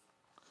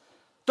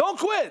 Don't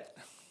quit.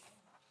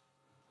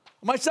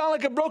 It might sound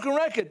like a broken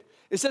record.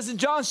 It says in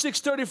John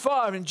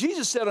 6:35, and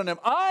Jesus said unto them,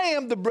 I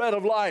am the bread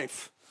of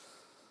life.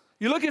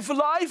 You looking for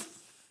life?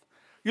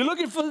 You're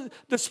looking for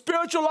the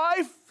spiritual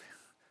life?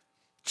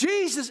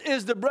 Jesus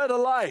is the bread of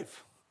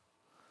life.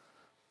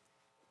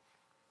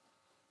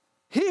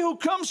 He who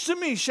comes to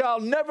me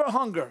shall never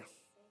hunger.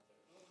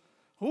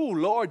 Oh,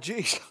 Lord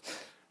Jesus.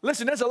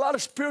 Listen, there's a lot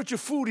of spiritual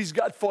food he's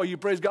got for you,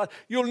 praise God.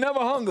 You'll never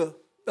hunger.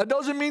 That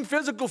doesn't mean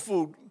physical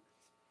food.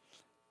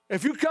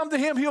 If you come to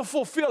him, he'll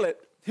fulfill it.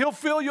 He'll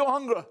fill your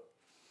hunger.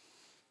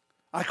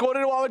 I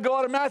quoted a while ago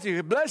out of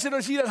Matthew. Blessed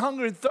is he that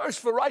hunger and thirst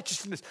for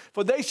righteousness,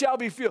 for they shall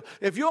be filled.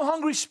 If you're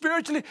hungry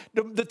spiritually,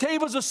 the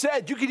tables are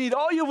set. You can eat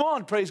all you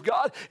want, praise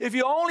God, if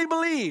you only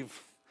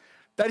believe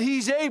that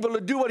he's able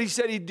to do what he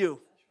said he'd do.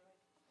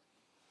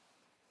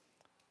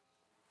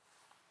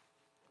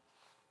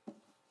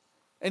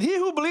 And he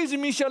who believes in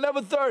me shall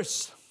never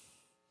thirst.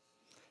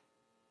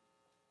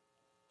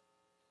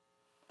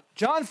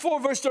 John 4,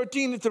 verse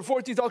 13 to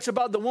 14 talks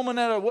about the woman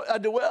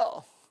at the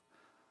well.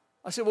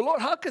 I said, well, Lord,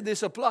 how could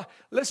this apply?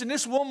 Listen,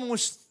 this woman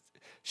was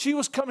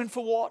coming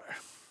for water.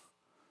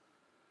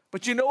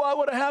 But you know what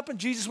would have happened?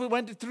 Jesus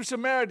went through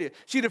Samaria.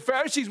 See, the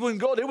Pharisees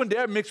wouldn't go. They wouldn't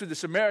dare mix with the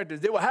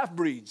Samaritans. They were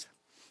half-breeds.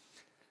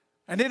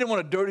 And they didn't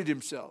want to dirty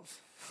themselves.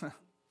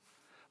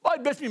 Well,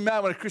 it makes me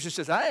mad when a Christian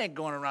says, I ain't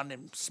going around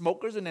them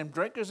smokers and them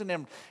drinkers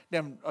and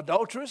them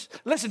adulterers.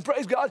 Listen,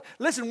 praise God.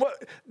 Listen,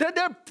 there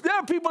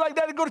are people like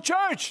that that go to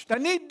church. That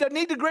need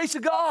the grace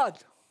of God.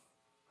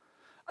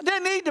 They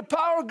need the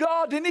power of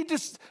God. They need to,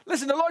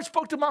 listen, the Lord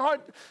spoke to my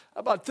heart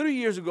about 3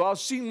 years ago. I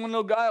was seeing one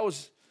little guy when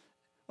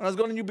I was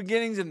going to New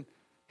Beginnings, and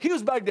he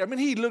was back there. I mean,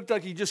 he looked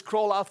like he just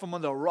crawled out from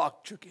under a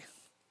rock, Chucky.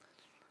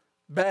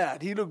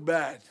 Bad. He looked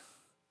bad.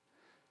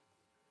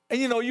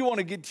 And you know, you want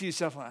to get to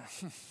yourself, I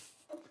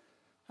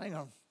ain't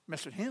going to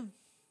mess with him.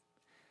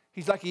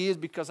 He's like he is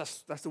because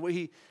that's the way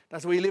he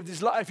lived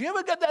his life. You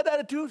ever got that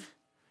attitude?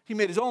 He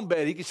made his own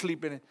bed. He could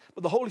sleep in it.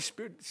 But the Holy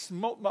Spirit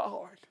smote my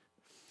heart.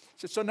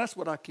 He said, son, that's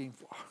what I came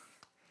for.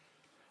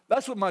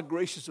 That's what my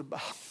grace is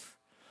about.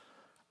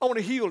 I want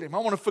to heal him. I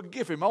want to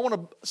forgive him. I want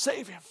to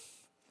save him.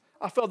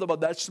 I felt about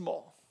that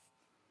small.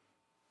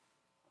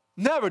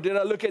 Never did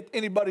I look at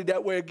anybody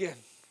that way again.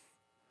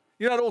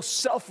 You know that old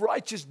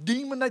self-righteous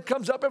demon that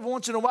comes up every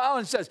once in a while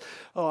and says,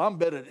 oh, I'm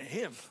better than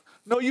him.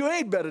 No, you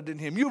ain't better than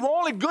him. You're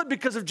only good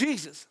because of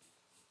Jesus.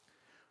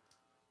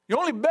 You're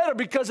only better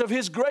because of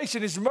his grace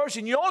and his mercy.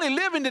 And you're only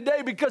living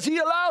today because he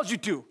allows you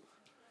to.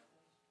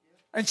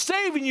 And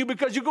saving you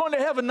because you're going to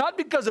heaven, not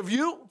because of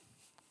you,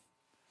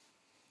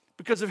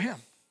 because of him.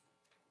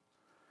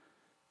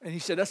 And he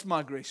said, that's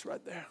my grace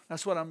right there.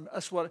 That's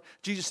what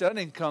Jesus said. I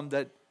didn't come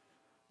that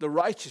the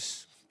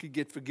righteous could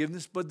get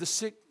forgiveness, but the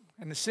sick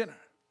and the sinner.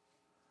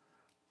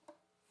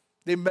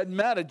 They met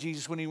mad at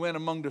Jesus when he went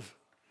among the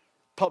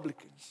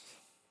publicans,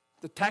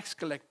 the tax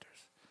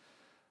collectors,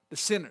 the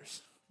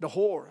sinners, the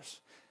whores.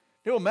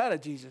 They were mad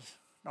at Jesus.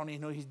 Don't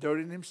even know he's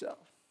dirtying himself.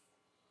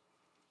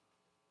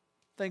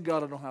 Thank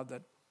God I don't have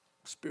that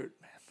spirit,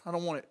 man. I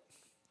don't want it.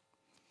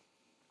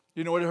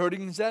 You know where the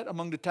hurting is at?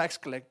 Among the tax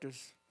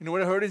collectors. You know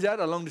where the hurt is at?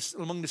 Among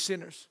the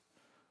sinners.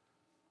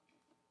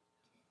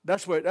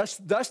 That's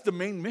the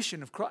main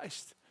mission of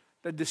Christ,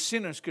 that the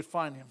sinners could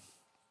find him.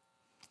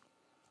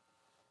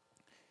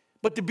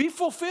 But to be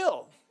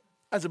fulfilled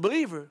as a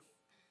believer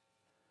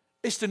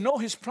is to know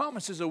his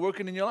promises are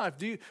working in your life.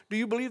 Do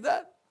you believe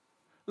that?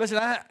 Listen,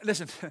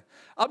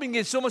 I've been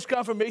getting so much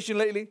confirmation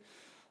lately.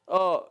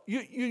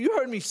 You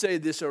heard me say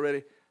this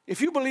already.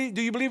 If you believe,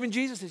 do you believe in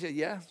Jesus? They said,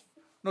 yeah.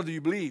 No, do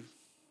you believe?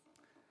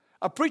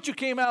 A preacher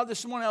came out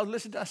this morning. I was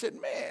listening to. I said,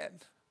 man,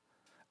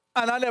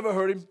 and I never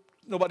heard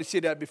nobody say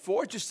that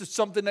before. It's just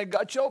something that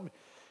God showed me.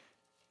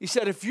 He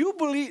said, if you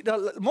believe,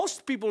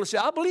 most people will say,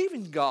 I believe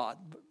in God,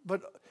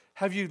 but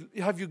have you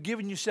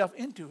given yourself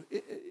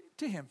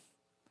to Him?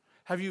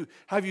 Have you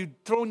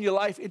thrown your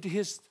life into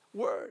His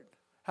Word?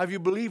 Have you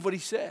believed what He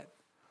said?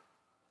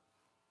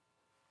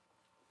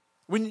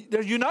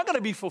 You're not going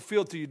to be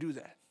fulfilled till you do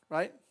that,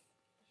 right?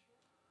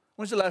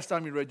 When's the last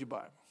time you read your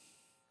Bible?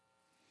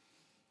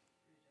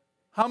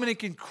 How many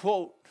can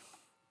quote,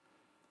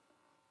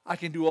 I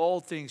can do all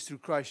things through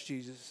Christ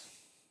Jesus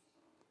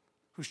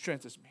who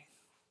strengthens me?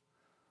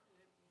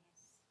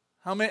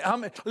 How many?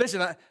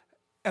 Listen,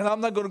 And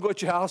I'm not going to go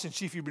to your house and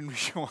see if you've been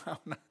reaching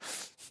out.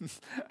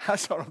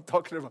 That's what I'm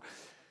talking about.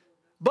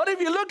 But if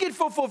you're looking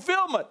for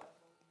fulfillment,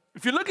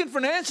 if you're looking for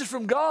an answer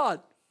from God,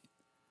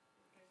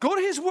 go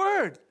to His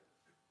Word.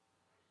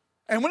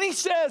 And when He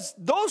says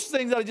those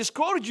things that I just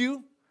quoted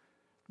you,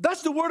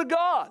 that's the Word of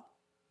God.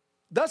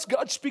 That's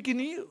God speaking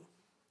to you.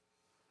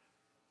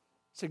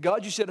 Say,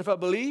 God, you said if I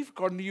believe,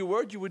 according to your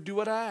word, you would do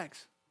what I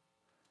ask.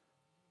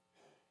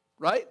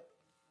 Right?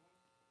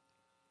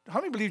 How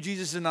many believe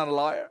Jesus is not a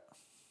liar?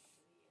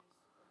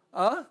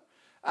 Huh?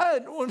 I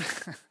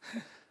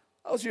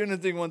was hearing a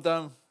thing one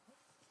time.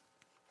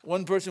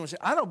 One person was saying,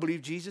 I don't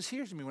believe Jesus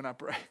hears me when I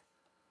pray.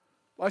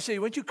 Well, I say,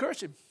 why don't you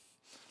curse him?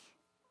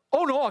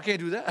 Oh, no, I can't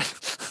do that.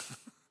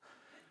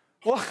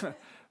 Well,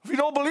 if you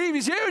don't believe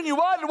he's hearing you,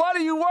 why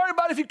do you worry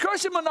about if you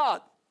curse him or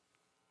not?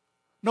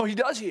 No, he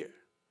does hear.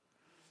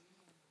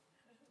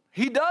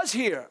 He does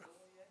hear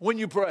when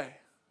you pray.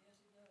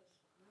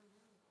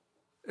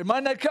 It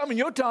might not come in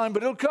your time,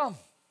 but it'll come.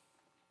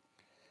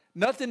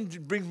 Nothing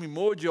brings me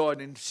more joy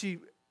than to see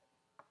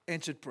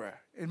answered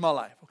prayer in my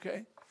life,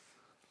 okay?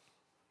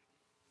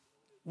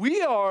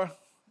 We are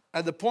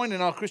at the point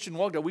in our Christian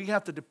walk that we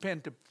have to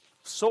depend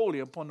solely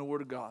upon the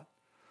Word of God.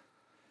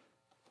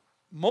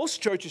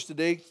 Most churches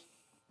today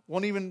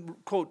won't even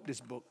quote this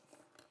book.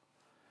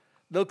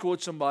 They'll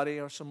quote somebody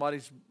or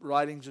somebody's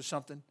writings or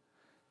something.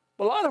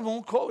 But a lot of them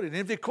won't quote it. And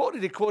if they quote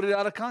it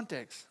out of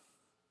context.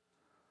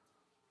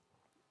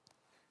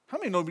 How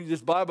many know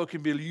this Bible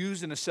can be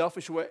used in a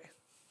selfish way?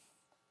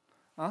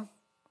 Huh?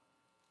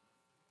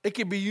 It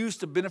can be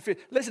used to benefit.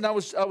 Listen, I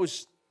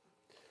was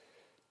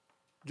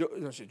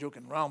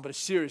joking around, but it's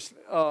serious.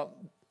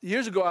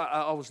 Years ago,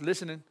 I was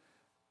listening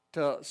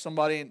to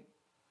somebody,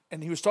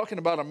 and he was talking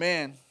about a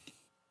man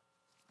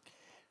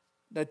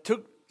that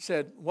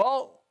said,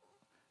 well,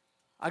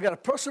 I got a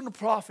personal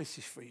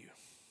prophecy for you.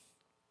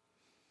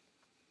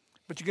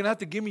 But you're going to have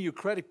to give me your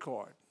credit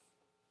card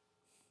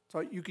so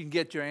you can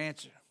get your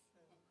answer.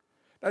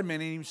 That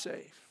man ain't even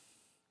saved.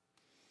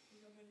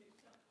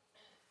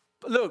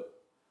 But look,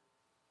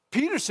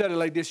 Peter said it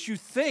like this. You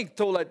think,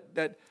 told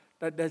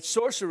that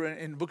sorcerer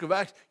in the book of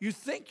Acts, you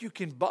think you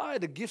can buy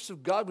the gifts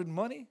of God with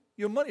money?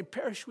 Your money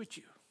perish with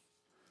you.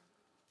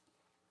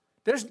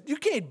 You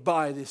can't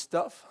buy this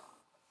stuff.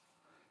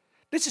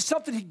 This is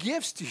something he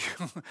gives to you.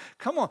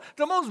 Come on.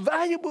 The most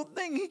valuable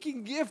thing he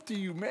can give to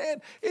you,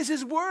 man, is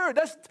his word.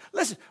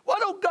 Listen, why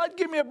don't God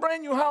give me a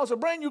brand new house, a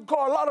brand new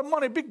car, a lot of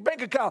money, big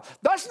bank account?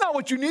 That's not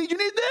what you need. You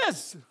need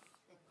this.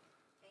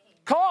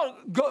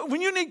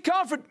 When you need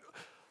comfort,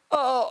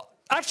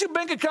 ask your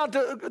bank account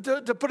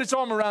to put its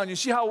arm around you.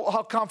 See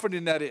how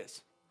comforting that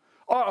is.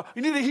 Or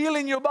you need a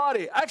healing in your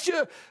body. Ask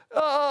your,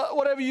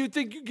 whatever you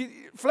think,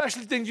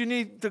 fleshly things you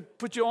need to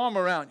put your arm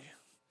around you.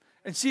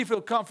 And see if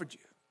it'll comfort you.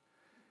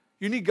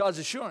 You need God's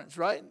assurance,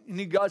 right? You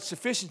need God's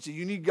sufficiency.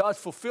 You need God's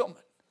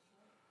fulfillment.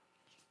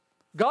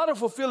 God will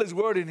fulfill his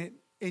word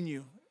in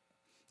you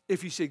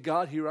if you say,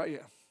 God, here I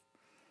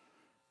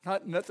am.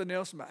 Nothing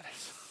else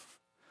matters.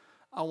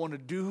 I want to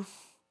do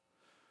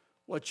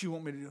what you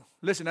want me to do.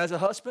 Listen, as a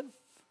husband,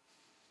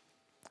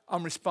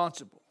 I'm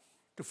responsible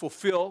to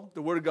fulfill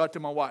the word of God to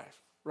my wife,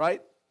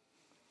 right?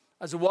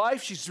 As a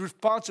wife, she's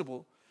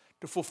responsible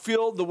to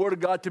fulfill the word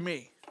of God to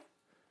me.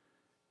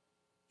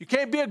 You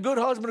can't be a good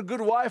husband, a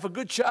good wife, a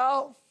good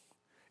child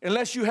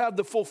unless you have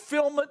the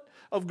fulfillment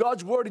of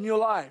God's word in your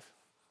life.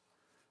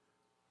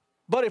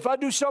 But if I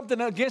do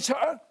something against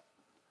her,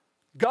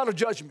 God will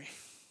judge me.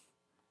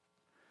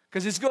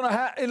 Because it's going to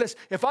happen.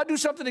 If I do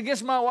something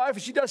against my wife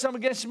and she does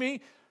something against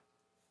me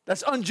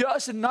that's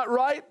unjust and not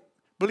right,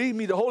 believe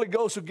me, the Holy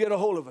Ghost will get a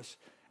hold of us.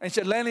 And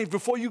said, Lanny,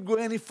 before you go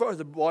any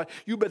further, boy,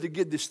 you better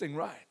get this thing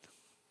right.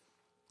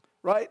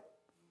 Right?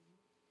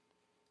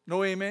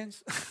 No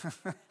amens?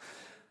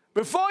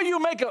 Before you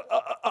make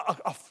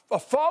a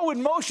forward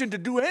motion to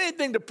do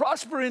anything to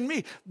prosper in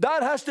me,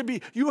 that has to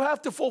be, you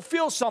have to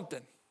fulfill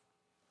something.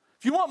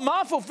 If you want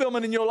my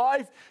fulfillment in your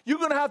life, you're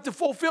going to have to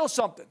fulfill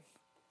something.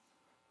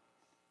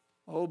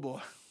 Oh,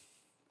 boy.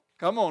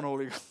 Come on,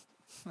 Holy Ghost.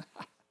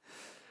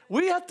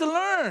 We have to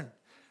learn.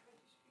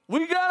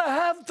 We got to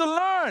have to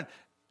learn.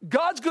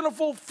 God's going to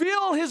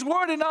fulfill his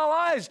word in our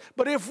lives.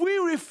 But if we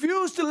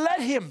refuse to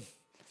let him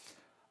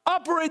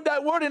operate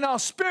that word in our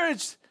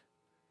spirits,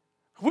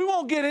 we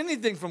won't get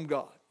anything from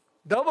God.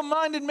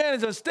 Double-minded man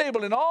is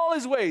unstable in all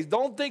his ways.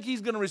 Don't think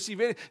he's going to receive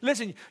anything.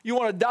 Listen, you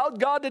want to doubt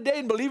God today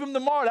and believe him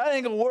tomorrow? That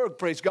ain't going to work,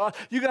 praise God.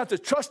 You're going to have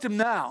to trust him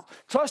now.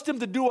 Trust him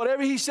to do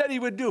whatever he said he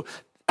would do.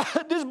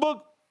 This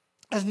book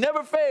has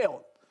never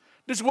failed.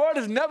 This word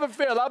has never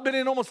failed. I've been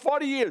in almost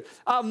 40 years.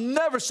 I've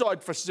never saw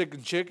it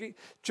forsaken, Chucky.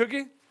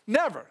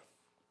 Never.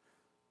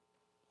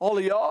 All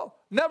of y'all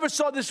never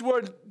saw this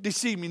word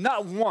deceive me.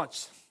 Not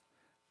once.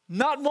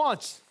 Not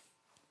once.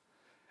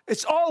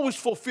 It's always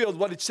fulfilled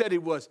what it said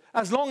it was.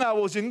 As long as I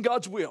was in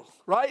God's will,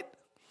 right?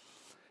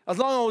 As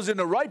long as I was in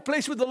the right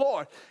place with the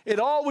Lord, it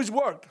always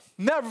worked.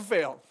 Never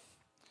failed.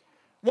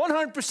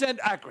 100%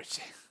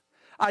 accuracy.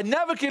 I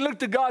never can look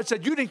to God and say,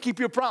 you didn't keep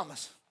your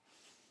promise.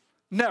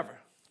 Never.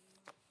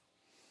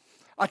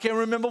 I can't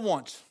remember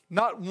once.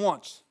 Not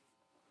once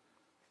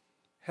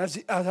have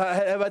I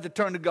had to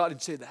turn to God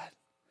and say that.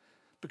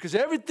 Because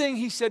everything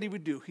he said he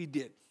would do, he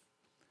did.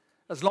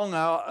 As long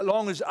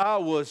as I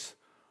was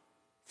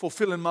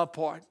fulfilling my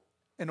part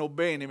and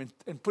obeying him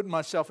and putting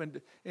myself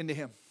into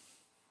him.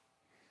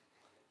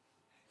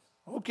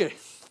 Okay.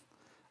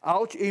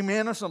 Ouch,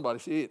 amen, or somebody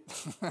say it.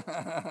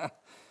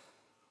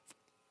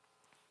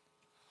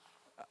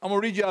 I'm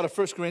going to read you out of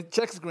 2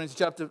 Corinthians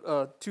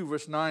chapter 2,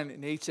 verse 9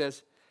 and 8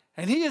 says,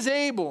 and he is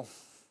able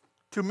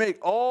to make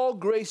all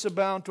grace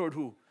abound toward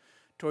who?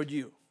 Toward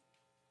you.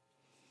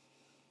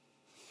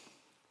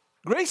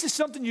 Grace is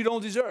something you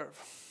don't deserve.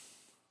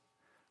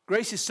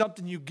 Grace is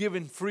something you're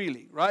given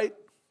freely, right?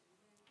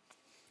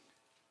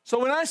 So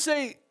when I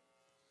say,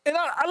 and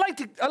I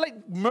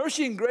like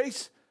mercy and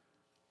grace,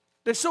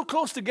 they're so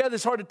close together,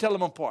 it's hard to tell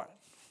them apart.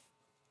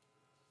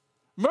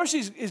 Mercy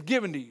is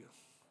given to you.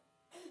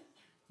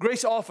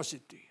 Grace offers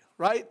it to you,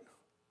 right?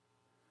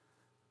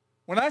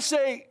 When I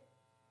say,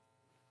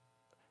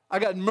 I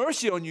got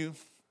mercy on you,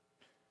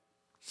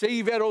 say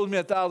Yvette owes me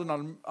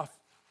 $1,000,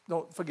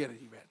 don't forget it,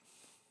 Yvette.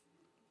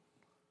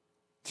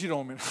 You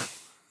don't mean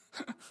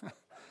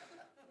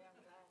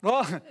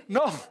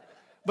no.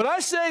 But I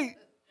say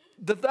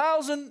the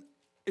 1,000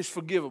 is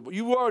forgivable.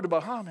 You worried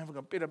about, man, we're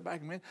going to pay that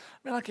back, man.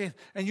 Man, I can't.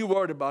 And you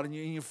worried about it,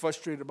 and you're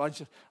frustrated about it.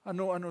 You say, I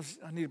know, I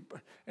need it.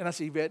 And I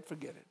say, Yvette,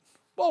 forget it.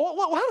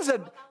 Well, how does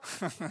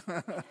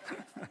that?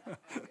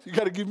 You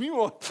got to give me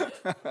one.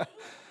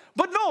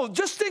 But no,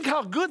 just think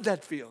how good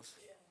that feels.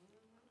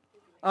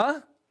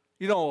 Huh?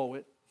 You don't owe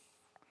it.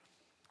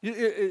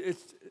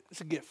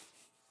 It's a gift.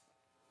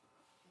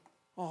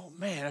 Oh,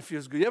 man, that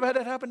feels good. You ever had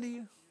that happen to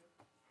you?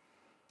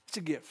 It's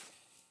a gift.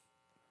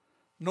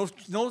 No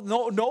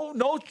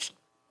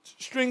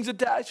strings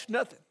attached,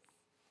 nothing.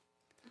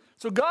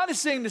 So God is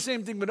saying the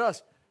same thing with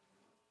us.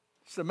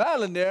 So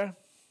Madeline there,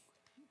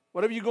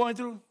 whatever you're going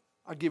through,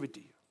 I'll give it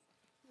to you.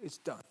 It's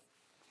done.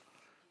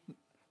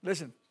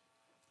 Listen,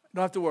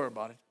 don't have to worry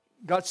about it.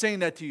 God's saying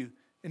that to you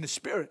in the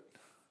spirit.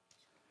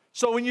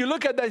 So when you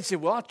look at that and say,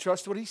 well, I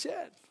trust what he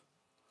said.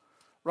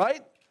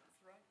 Right?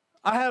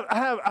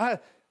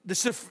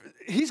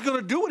 He's going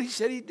to do what he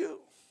said he'd do.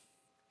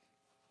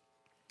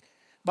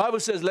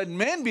 Bible says, let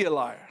man be a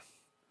liar.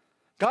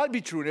 God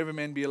be true and every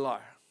man be a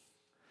liar.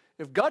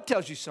 If God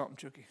tells you something,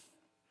 Chucky,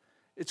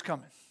 it's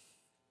coming.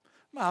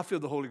 Man, I feel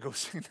the Holy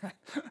Ghost saying that.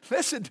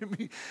 Listen to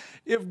me.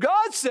 If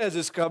God says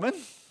it's coming,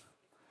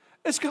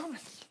 it's coming.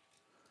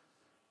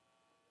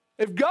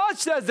 If God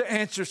says the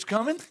answer's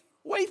coming,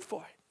 wait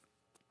for it.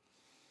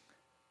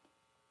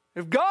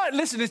 If God,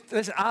 listen,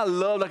 I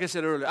love, like I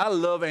said earlier, I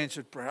love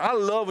answered prayer. I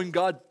love when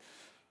God,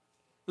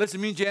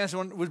 listen, me and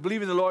Jansen was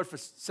believing the Lord for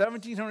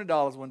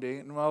 $1,700 one day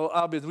in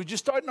our business. We were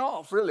just starting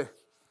off, really.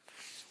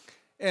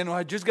 And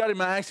I just got in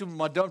my accident with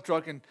my dump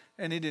truck, and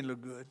it didn't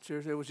look good.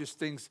 Seriously, it was just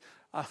things.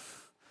 I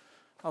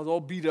was all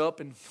beat up,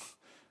 and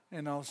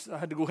I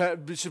had to go.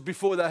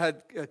 Before that, I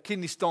had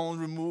kidney stones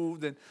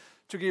removed, and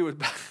Chucky was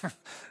back.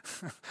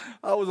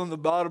 I was on the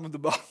bottom of the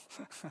bottom.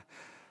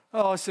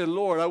 Oh, I said,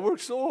 Lord, I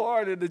worked so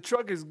hard, and the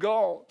truck is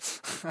gone.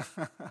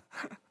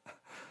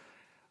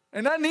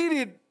 And I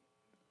needed,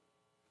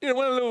 went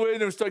a little way,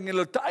 and it was starting to get a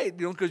little tight,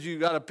 because you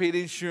got to pay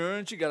the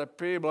insurance, you got to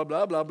pay blah,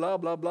 blah, blah, blah,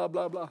 blah, blah,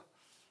 blah, blah.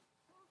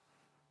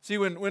 See,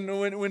 when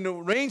the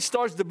rain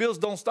starts, the bills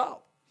don't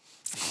stop.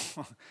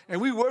 And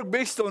we work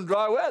based on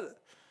dry weather.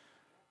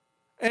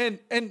 And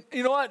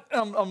you know what?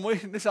 I'm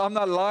waiting. I'm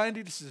not lying to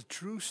you. This is a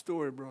true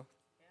story, bro.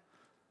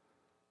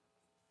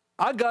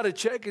 I got a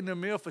check in the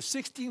mail for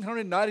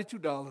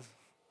 $1,692.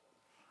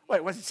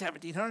 Wait, was it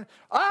 $1,700?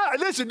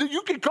 Listen,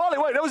 you can call it.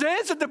 Wait, that was the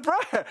answer to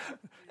prayer.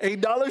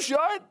 $8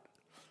 short?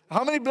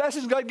 How many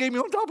blessings God gave me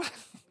on top of it?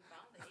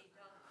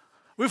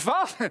 We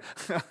found it.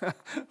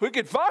 We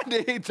could find the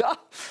 $8.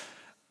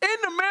 In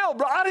the mail,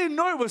 bro. I didn't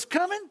know it was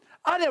coming.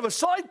 I never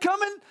saw it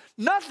coming.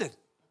 Nothing.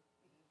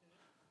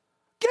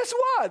 Guess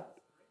what?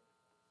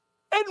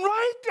 And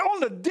right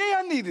on the day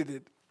I needed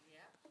it.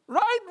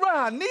 Right when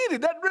I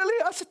needed that,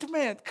 really, I said to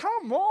man,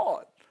 come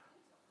on.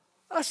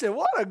 I said,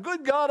 what a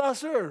good God I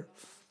serve.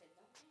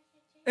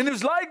 And it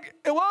was like,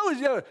 it was,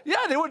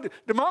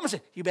 the mama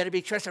said, you better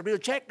be trusting a real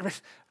check.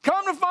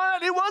 Come to find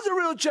out, it was a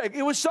real check.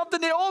 It was something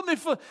they owed me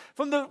from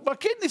my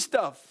kidney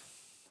stuff.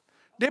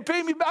 They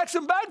paid me back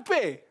some back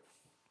pay.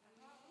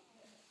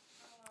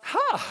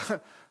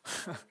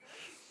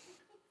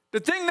 The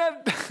thing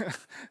that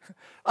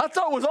I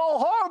thought was all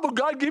horrible,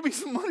 God gave me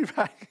some money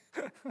back.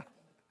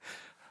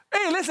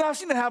 Hey, listen, I've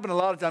seen it happen a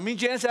lot of times. Me and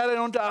Janice had it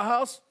on to our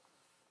house.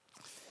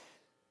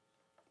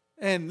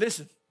 And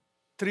listen,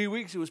 3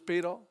 weeks it was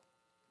paid off.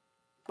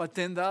 By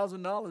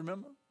 $10,000,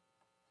 remember?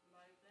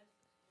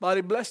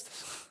 Body blessed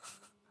us.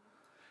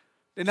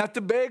 Didn't have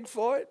to beg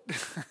for it.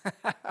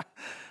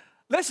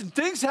 Listen,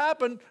 things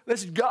happen.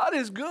 Listen, God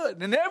is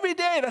good. And every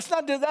day, that's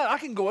not just that. I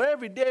can go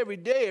every day.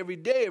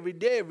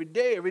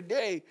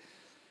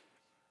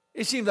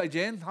 It seems like,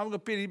 Jan, I'm going to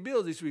pay these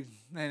bills this week.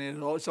 And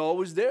it's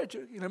always there.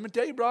 Let me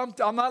tell you, bro,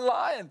 I'm not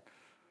lying.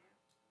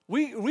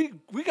 We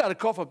got to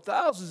cough up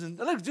thousands. And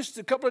look, just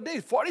a couple of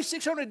days,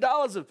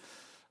 $4,600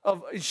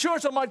 of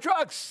insurance on my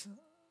trucks.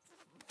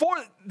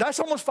 That's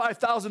almost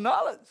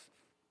 $5,000.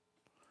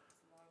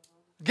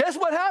 Guess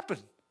what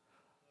happened?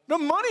 The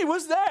money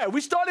was there.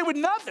 We started with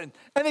nothing,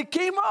 and it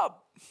came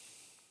up.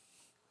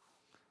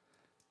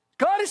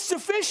 God is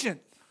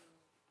sufficient.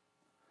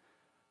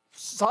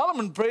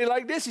 Solomon prayed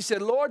like this. He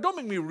said, Lord, don't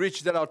make me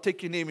rich that I'll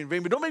take your name in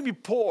vain, but don't make me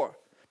poor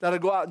that I'll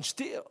go out and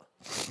steal.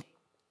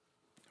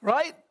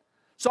 Right?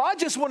 So I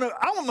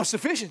want my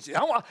sufficiency.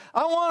 I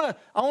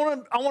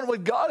want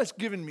what God has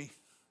given me.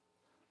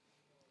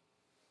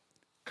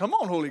 Come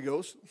on, Holy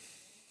Ghost.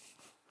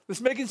 This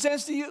making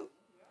sense to you?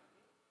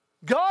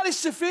 God is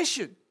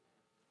sufficient.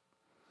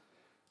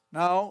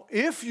 Now,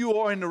 if you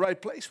are in the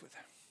right place with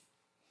Him.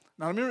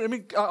 Now,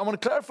 I want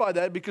to clarify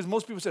that because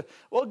most people say,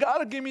 well, God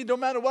will give me no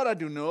matter what I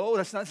do. No,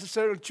 that's not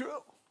necessarily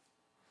true.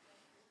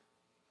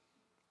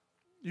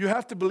 You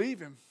have to believe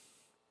Him.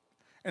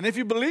 And if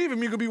you believe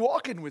Him, you're going to be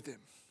walking with Him.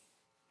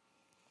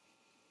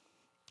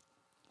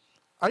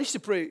 I used to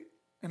pray,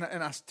 and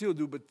I still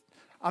do, but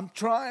I'm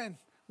trying.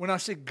 When I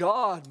say,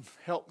 God,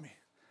 help me,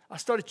 I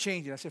started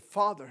changing. I said,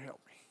 Father, help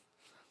me.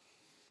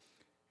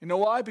 You know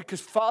why? Because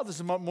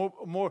Father's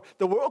more,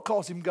 the world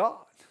calls Him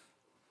God.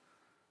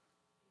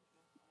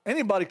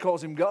 Anybody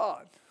calls Him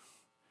God.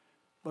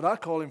 But I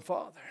call Him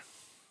Father.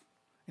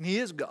 And He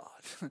is God.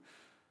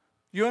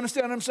 You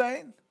understand what I'm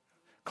saying?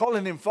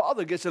 Calling Him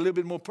Father gets a little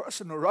bit more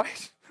personal,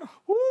 right?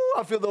 Woo,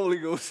 I feel the Holy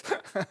Ghost.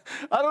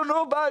 I don't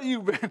know about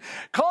you, man.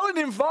 Calling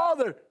Him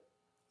Father.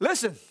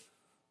 Listen,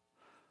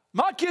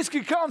 my kids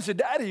can come and say,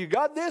 Daddy, you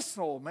got this?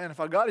 Oh, man, if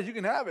I got it, you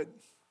can have it.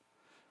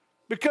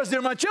 Because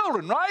they're my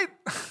children, right?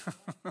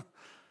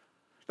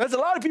 There's a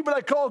lot of people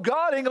that call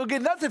God ain't going to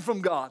get nothing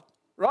from God,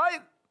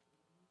 right?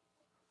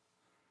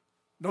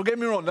 Don't get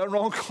me wrong. Nothing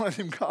wrong calling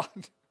Him God.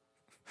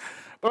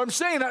 But I'm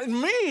saying that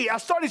in me, I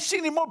started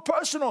seeing Him more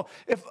personal.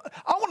 If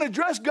I want to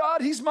address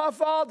God, He's my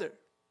Father.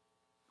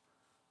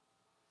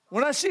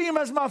 When I see Him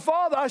as my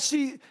Father, I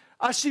see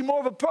more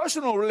of a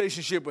personal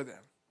relationship with Him.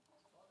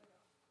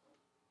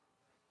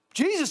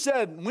 Jesus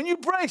said, when you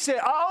pray, say,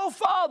 Our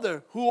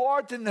Father who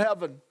art in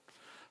heaven,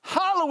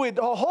 hallowed,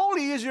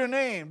 holy is your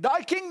name.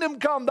 Thy kingdom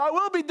come, thy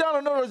will be done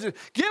on earth as it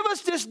is. Give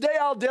us this day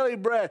our daily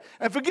bread,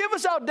 and forgive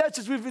us our debts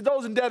as we forgive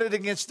those indebted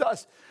against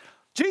us.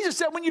 Jesus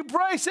said, when you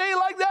pray, say it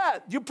like that.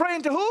 You're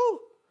praying to who?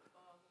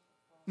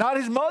 Not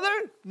His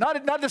mother,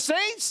 not the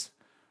saints,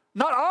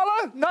 not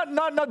Allah,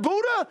 not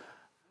Buddha,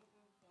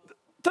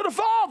 to the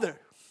Father.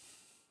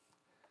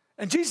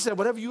 And Jesus said,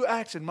 whatever you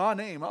ask in my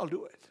name, I'll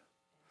do it.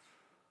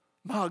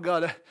 My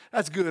God,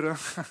 that's good,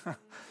 huh?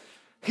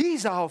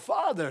 He's our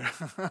Father.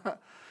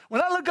 When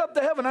I look up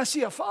to heaven, I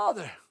see a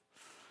Father.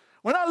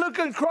 When I look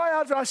and cry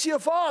out, I see a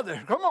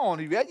Father. Come on,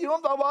 Yvette, you know what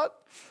I'm talking about?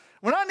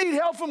 When I need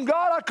help from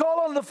God, I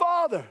call on the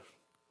Father.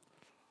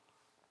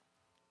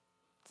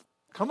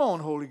 Come on,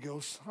 Holy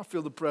Ghost. I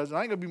feel the presence.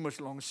 I ain't going to be much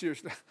longer,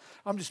 seriously.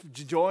 I'm just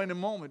enjoying the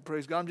moment,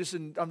 praise God. That's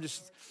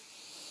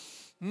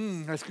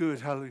good,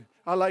 hallelujah.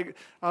 I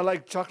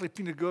like chocolate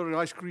peanut butter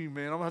ice cream,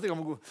 man. I think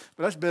I'm going to go,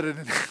 but that's better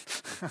than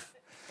that.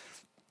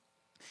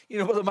 You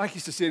know, Brother Mike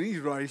used to say it, he's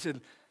right. He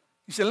said,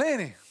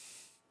 Lenny, he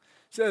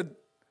said,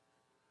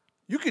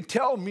 you can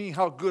tell me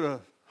how good a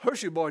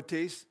Hershey bar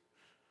tastes,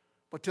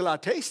 but till I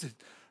taste it,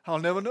 I'll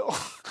never know.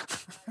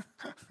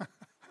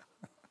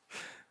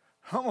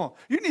 Come on.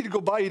 You need to go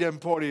buy you them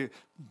party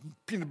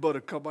peanut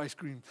butter cup ice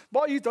cream.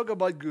 Boy, you talk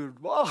about good.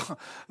 Boy,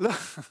 look.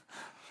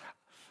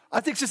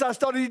 I think since I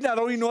started eating that, I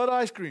don't eat no other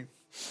ice cream.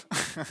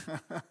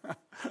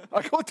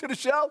 I go to the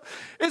shelf.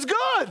 It's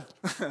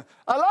good.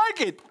 I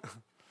like it.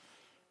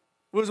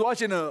 We was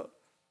watching a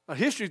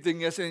history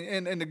thing yesterday,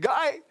 and the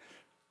guy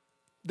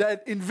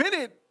that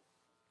invented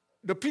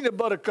the peanut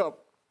butter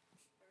cup,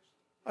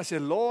 I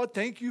said, Lord,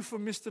 thank you for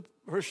Mr.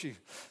 Hershey.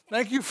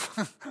 Thank you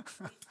for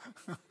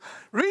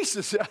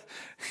Reese's.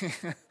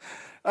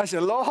 I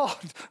said, Lord,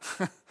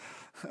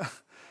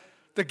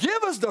 to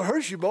give us the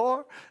Hershey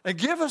bar and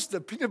give us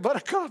the peanut butter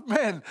cup,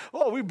 man,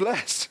 oh, we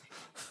blessed.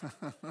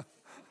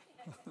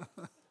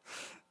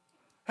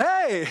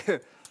 Hey,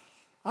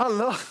 I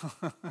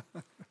love,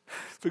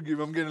 forgive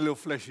me, I'm getting a little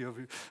fleshy over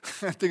here.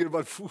 I'm thinking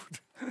about food.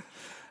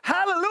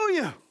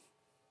 Hallelujah.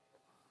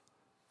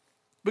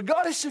 But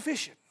God is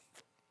sufficient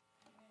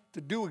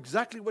to do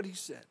exactly what He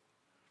said.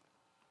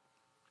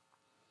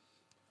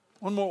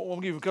 One more, I'm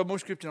going to give you a couple more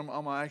scriptures. I'm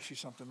going to ask you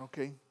something,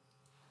 okay?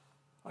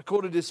 I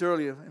quoted this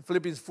earlier in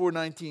Philippians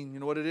 4:19. You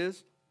know what it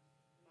is?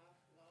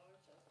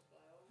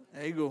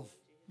 There you go.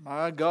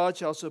 My God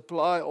shall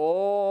supply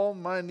all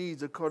my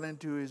needs according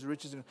to His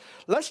riches.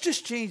 Let's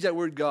just change that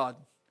word God.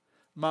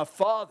 My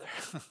Father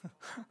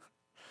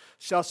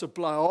shall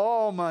supply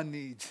all my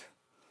needs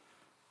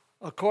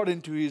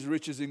according to His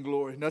riches in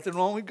glory. Nothing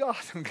wrong with God.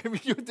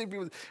 You think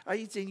people, are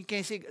you saying you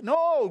can't say God?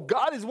 No,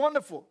 God is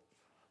wonderful.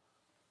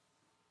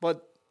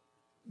 But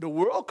the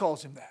world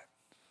calls Him that.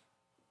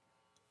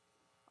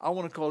 I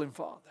want to call Him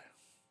Father.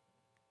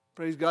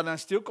 Praise God, and I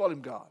still call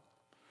Him God.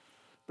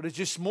 But it's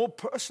just more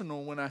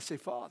personal when I say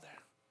Father.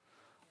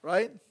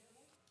 Right?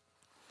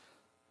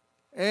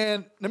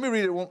 And let me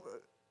read it.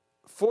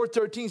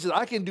 4:13 says,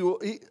 I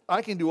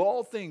can do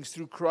all things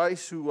through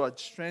Christ who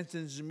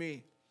strengthens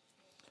me.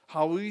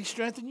 How will he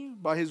strengthen you?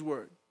 By his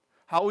word.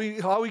 How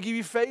will he give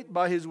you faith?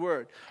 By his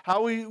word.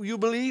 How will you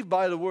believe?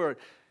 By the word.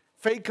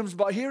 Faith comes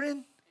by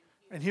hearing,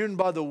 and hearing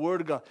by the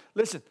word of God.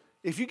 Listen,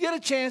 if you get a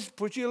chance,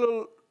 put you a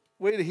little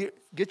way to hear,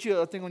 get you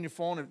a thing on your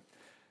phone, and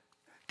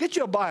get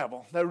you a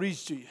Bible that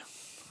reads to you.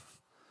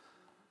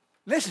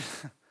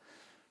 Listen,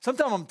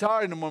 sometimes I'm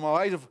tired and when my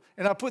eyes,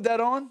 and I put that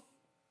on,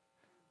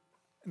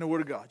 and the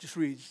word of God just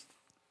reads.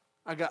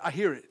 I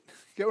hear it.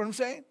 Get what I'm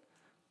saying?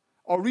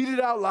 Or read it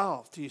out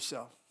loud to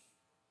yourself.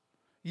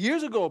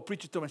 Years ago, a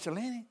preacher told me, I said,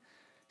 Lanny, he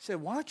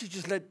said, why don't you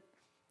just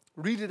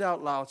read it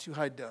out loud, see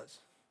how it does.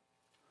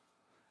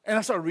 And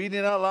I started reading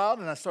it out loud,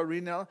 and I started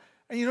reading it out loud.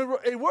 And you know,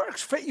 it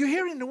works. You're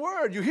hearing the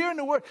word. You're hearing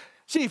the word.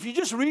 See, if you're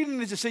just reading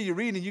it to say you're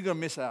reading, you're going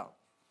to miss out.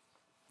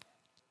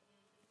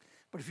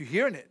 But if you're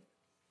hearing it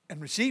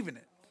and receiving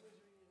it,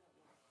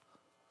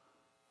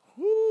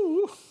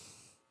 whoo.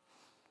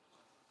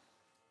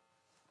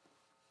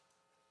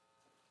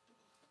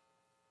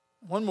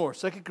 One more,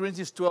 2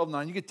 Corinthians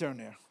 12:9. You can turn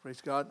there.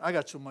 Praise God. I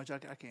got so much I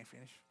can't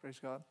finish. Praise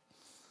God.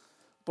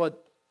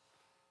 But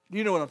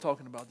you know what I'm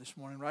talking about this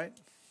morning, right?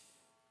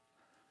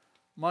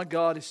 My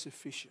God is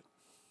sufficient.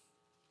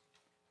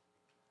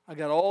 I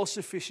got all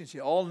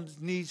sufficiency, all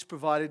needs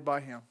provided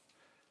by him.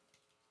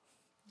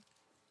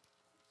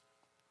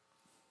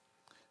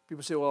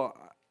 People say, well,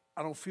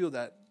 I don't feel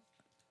that.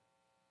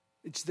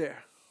 It's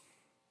there.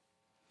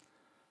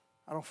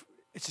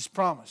 It's his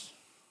promise.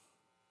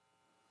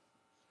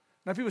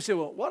 Now people say,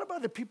 well, what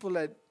about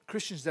the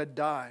Christians that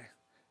die?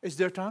 It's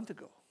their time to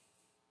go.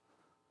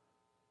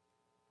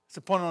 It's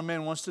the point when a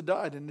man wants to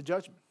die, then the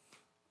judgment.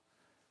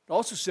 It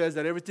also says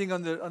that everything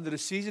under the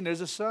season,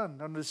 there's a sun.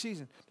 Under the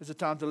season, there's a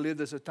time to live,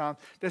 there's a time.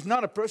 There's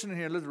not a person in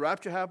here, unless the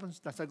rapture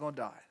happens, that's not going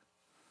to die.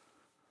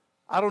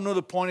 I don't know the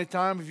appointed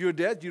time. If you're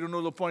dead, you don't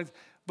know the appointed.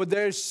 But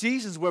there's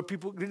seasons where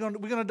we're going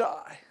to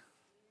die.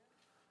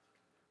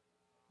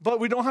 But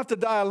we don't have to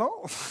die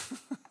alone.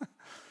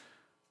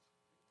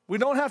 We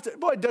don't have to.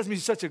 Boy, it does me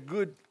such a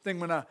good thing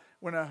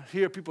when I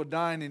hear people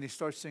dying and they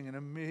start singing,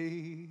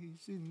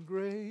 Amazing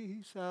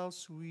Grace, how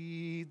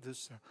sweet the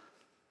sound.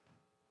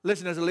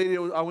 Listen, as a lady,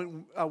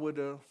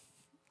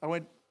 I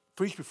went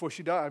preach before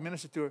she died. I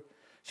ministered to her.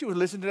 She was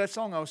listening to that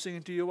song I was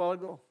singing to you a while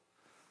ago.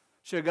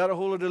 She had got a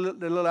hold of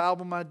the little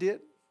album I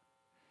did,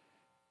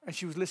 and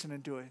she was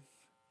listening to it.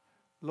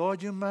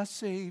 Lord, you're my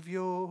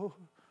Savior.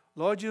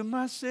 Lord, you're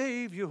my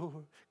Savior.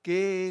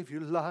 Gave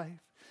your life.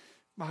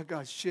 My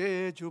God,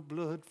 shed your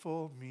blood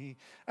for me.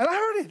 And I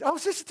heard it. I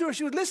was listening to her.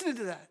 She was listening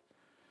to that.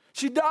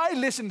 She died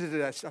listening to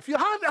that stuff.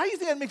 How do you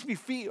think that makes me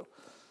feel?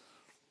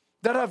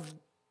 That I've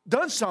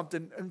done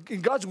something in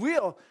God's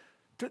will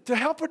to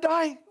help her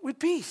die with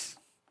peace.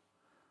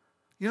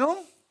 You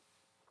know?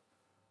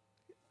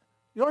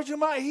 Lord, you're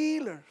my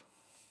healer.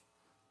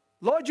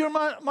 Lord, you're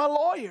my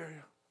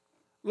lawyer.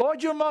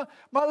 Lord, you're my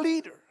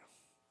leader.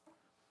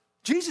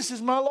 Jesus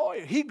is my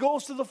lawyer. He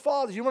goes to the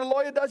Father. You know what a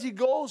lawyer does? He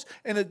goes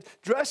and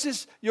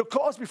addresses your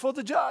cause before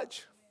the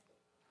judge.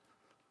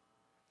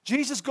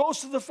 Jesus goes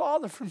to the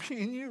Father for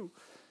me and you.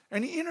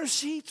 And he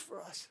intercedes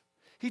for us.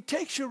 He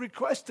takes your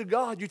request to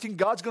God. You think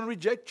God's going to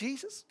reject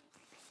Jesus?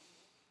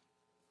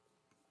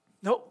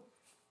 Nope.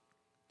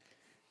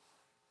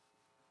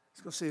 He's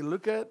going to say,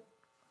 look at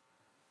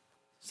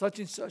such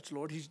and such,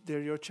 Lord.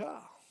 They're your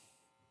child.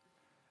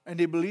 And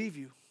they believe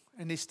you.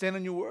 And they stand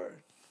on your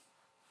word.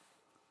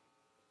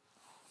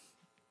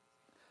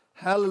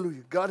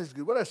 Hallelujah. God is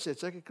good. What I said,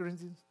 2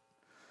 Corinthians?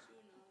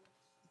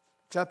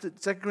 2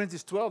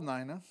 Corinthians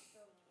 12:9, huh?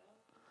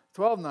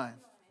 12:9.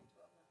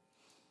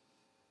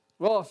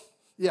 Well,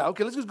 yeah,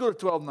 okay, let's just go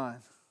to 12:9.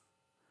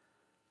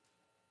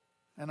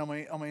 And I'm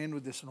going to end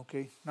with this one,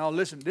 okay? Now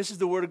listen, this is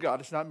the word of God.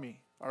 It's not me,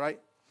 all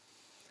right?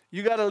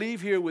 You got to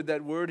leave here with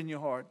that word in your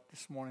heart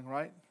this morning,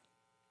 right?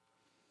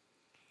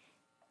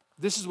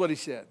 This is what he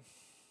said.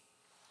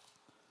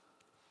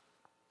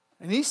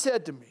 And he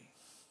said to me,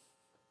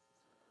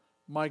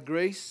 my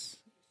grace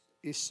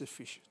is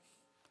sufficient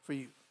for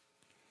you.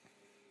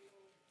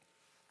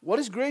 What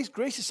is grace?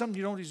 Grace is something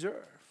you don't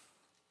deserve.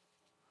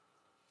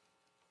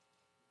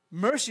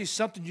 Mercy is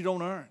something you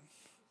don't earn,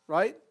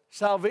 right?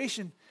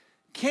 Salvation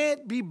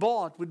can't be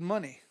bought with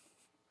money.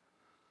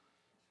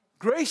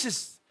 Grace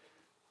is,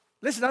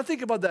 listen, I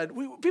think about that.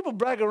 People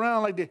brag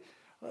around like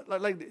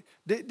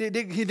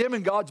them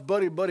and God's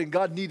buddy, and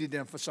God needed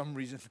them for some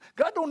reason.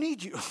 God don't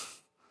need you.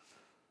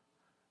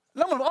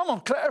 I'm going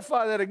to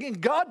clarify that again.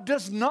 God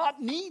does not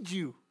need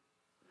you.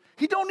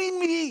 He don't need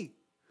me.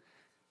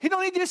 He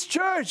don't need this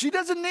church. He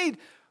doesn't need,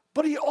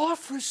 but he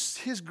offers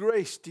his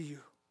grace to you.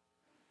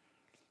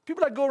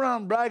 People that go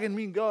around bragging,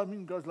 me and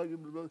God's like,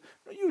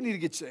 you need to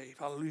get saved.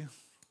 Hallelujah.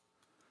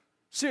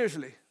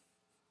 Seriously.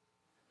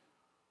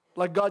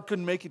 Like God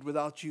couldn't make it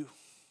without you.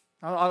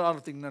 I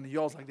don't think none of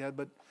y'all's like that,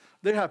 but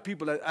they have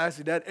people that are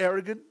actually that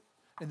arrogant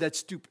and that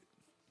stupid.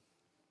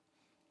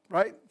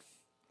 Right?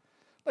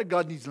 Like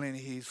God needs Lanny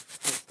Hayes.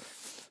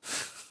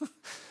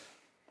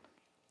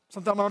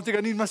 Sometimes I don't think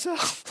I need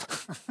myself.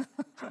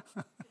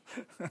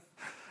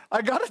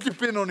 I got to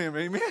depend on him.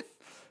 Amen.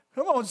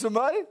 Come on,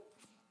 somebody.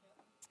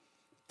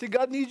 Think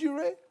God needs you,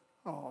 Ray?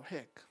 Oh,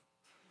 heck.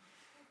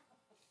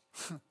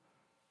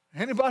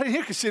 Anybody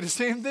here can say the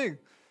same thing.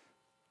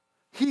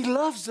 He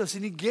loves us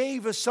and he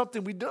gave us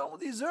something we don't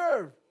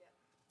deserve.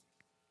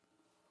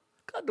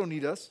 God don't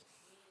need us.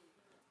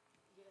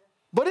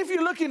 But if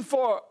you're looking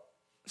for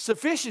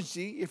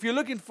sufficiency, if you're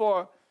looking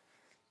for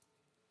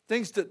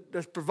things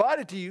that's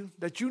provided to you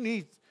that you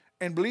need,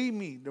 and believe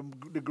me,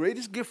 the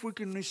greatest gift we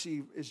can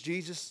receive is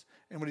Jesus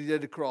and what he did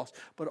at the cross.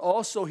 But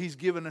also he's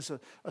given us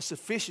a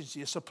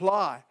sufficiency, a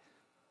supply,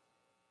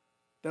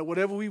 that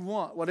whatever we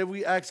want, whatever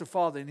we ask the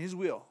Father in his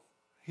will,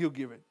 he'll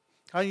give it.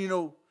 How do you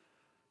know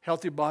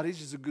healthy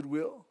bodies is a good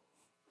will?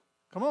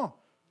 Come on.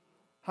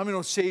 How many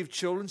know saved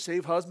children,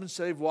 saved husbands,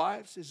 saved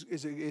wives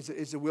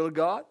is the will of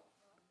God?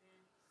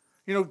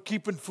 You know,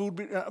 keeping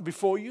food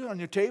before you on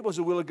your table is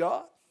the will of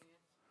God.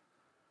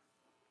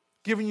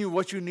 Giving you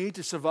what you need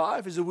to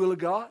survive is the will of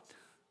God.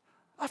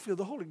 I feel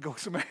the Holy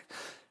Ghost, man.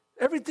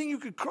 Everything you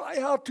could cry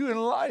out to in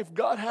life,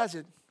 God has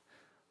it.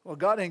 Well,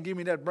 God ain't give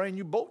me that brand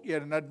new boat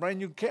yet and that brand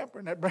new camper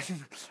and that brand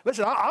new...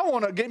 Listen, I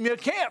want to get me a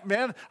camp,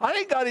 man. I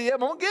ain't got it yet,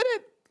 but I'm going to get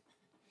it.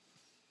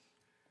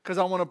 Because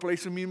I want a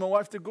place for me and my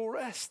wife to go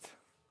rest.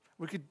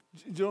 We could,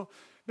 you know,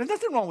 there's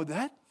nothing wrong with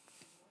that.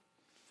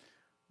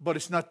 But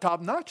it's not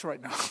top notch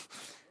right now.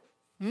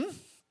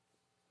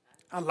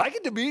 I'd like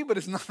it to be, but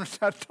it's not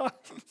that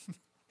top.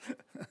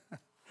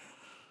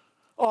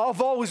 Oh,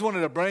 I've always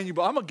wanted a brand new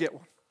boat. I'm going to get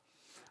one.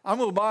 I'm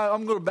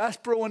going to Bass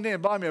Pro one day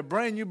and buy me a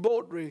brand new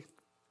boat rig.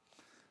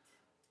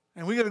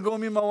 And we're going to go,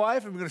 me and my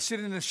wife, and we're going to sit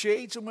in the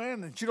shade somewhere.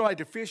 And she don't like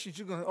to fish. And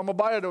I'm going to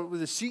buy her with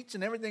the seats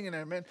and everything in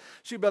there, man.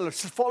 She better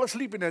fall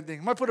asleep in that thing.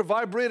 I might put a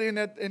vibrator in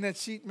that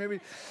seat, maybe.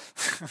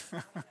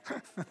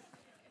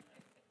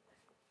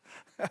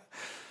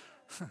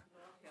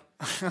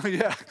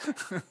 Yeah.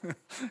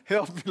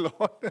 Help me,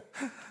 Lord.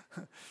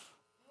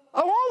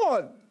 I want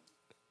one.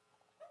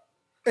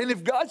 And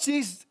if God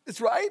sees it's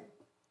right,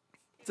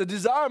 it's a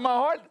desire in my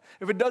heart.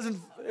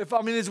 If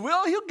I'm in his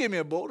will, he'll give me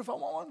a boat if I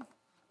want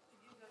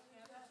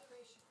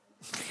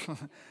one.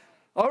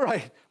 All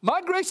right.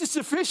 My grace is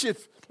sufficient.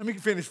 Let me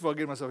finish before I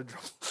get myself in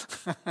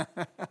trouble.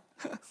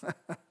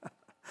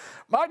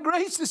 My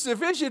grace is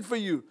sufficient for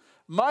you.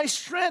 My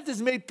strength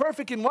is made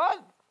perfect in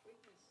what?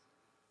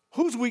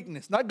 Whose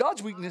weakness? Not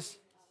God's weakness.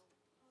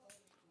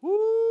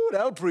 Woo,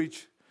 that'll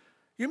preach.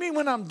 You mean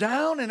when I'm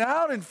down and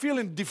out and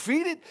feeling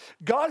defeated,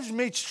 God is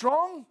made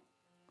strong?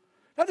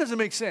 That doesn't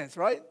make sense,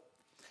 right?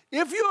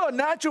 If you're a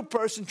natural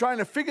person trying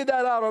to figure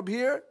that out up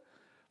here,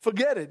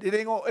 forget it.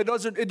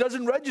 It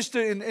doesn't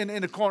register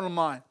in the carnal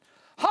mind.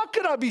 How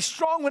can I be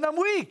strong when I'm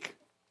weak?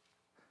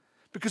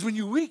 Because when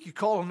you're weak, you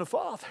call on the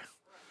Father.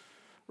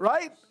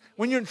 Right?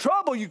 When you're in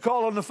trouble, you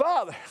call on the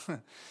Father.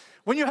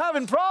 When you're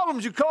having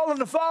problems, you call on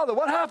the Father.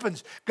 What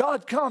happens?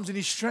 God comes and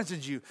he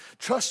strengthens you.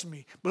 Trust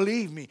me.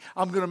 Believe me.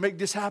 I'm going to make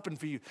this happen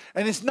for you.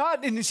 And it's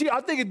not, and you see, I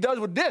think it does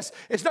with this.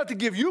 It's not to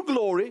give you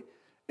glory.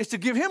 It's to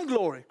give him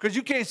glory. Because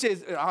you can't say,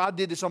 I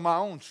did this on my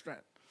own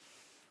strength.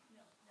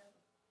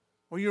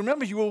 Well, you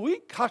remember you were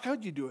weak. How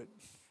could you do it?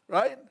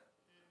 Right?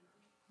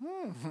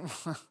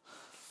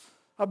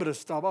 I better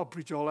stop. I'll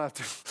preach all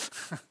after.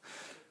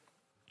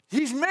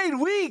 He's made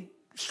weak,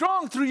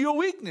 strong through your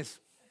weakness.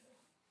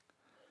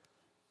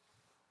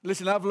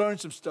 Listen, I've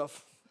learned some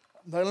stuff.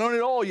 I haven't learned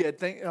it all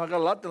yet. I got a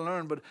lot to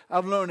learn, but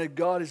I've learned that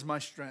God is my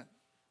strength.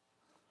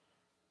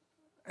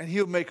 And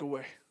he'll make a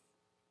way.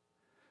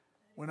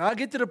 When I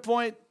get to the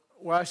point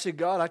where I say,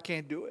 God, I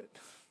can't do it.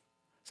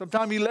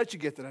 Sometimes he lets you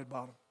get to that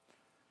bottom.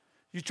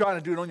 You're trying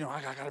to do it on your own.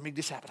 I got to make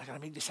this happen. I got to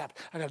make this happen.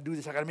 I got to do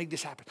this. I got to make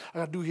this happen. I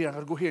got to do here. I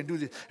got to go here and do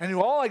this. And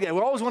all like that. We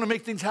always want to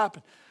make things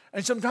happen.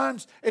 And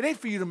sometimes it ain't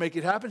for you to make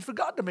it happen. It's for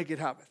God to make it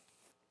happen.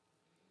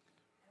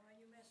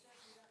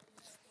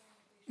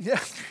 Yeah.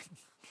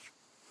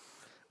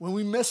 When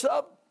we mess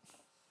up,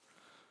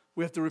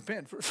 we have to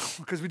repent first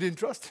because we didn't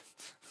trust him.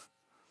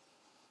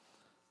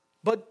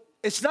 But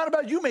it's not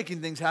about you making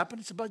things happen.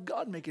 It's about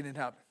God making it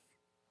happen.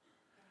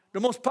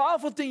 The most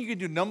powerful thing you can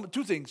do,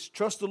 two things.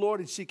 Trust the Lord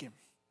and seek him.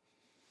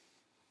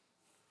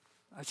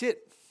 That's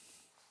it.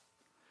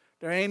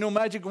 There ain't no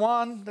magic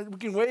wand that we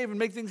can wave and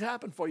make things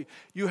happen for you.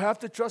 You have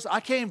to trust. I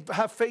can't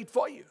have faith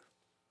for you.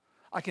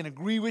 I can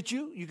agree with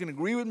you. You can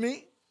agree with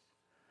me.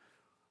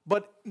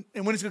 But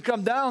and when it's going to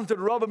come down to the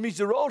rubber meets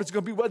the road, it's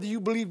going to be whether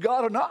you believe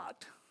God or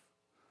not.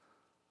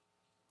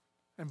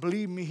 And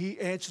believe me, he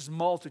answers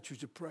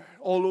multitudes of prayer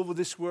all over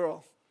this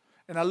world.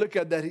 And I look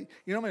at that. You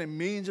know how many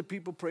millions of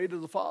people pray to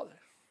the Father?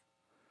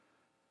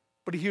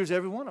 But he hears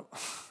every one of them.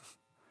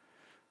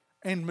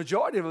 And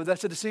majority of it,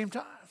 that's at the same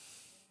time.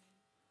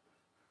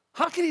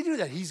 How can he do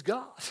that? He's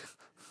God.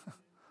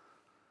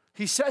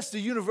 He sets the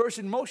universe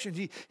in motion.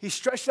 He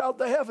stretched out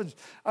the heavens.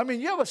 I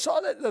mean, you ever saw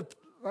that?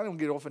 I don't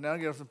get off it now. I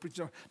get off the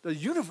preaching. The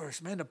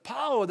universe, man, the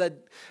power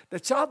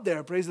that's out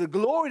there, praise the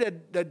glory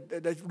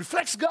that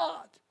reflects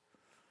God.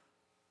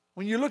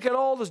 When you look at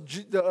all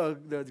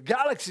the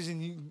galaxies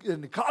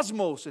and the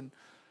cosmos, and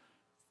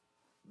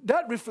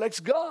that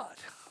reflects God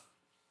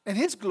and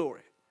his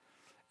glory.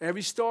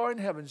 Every star in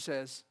heaven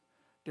says,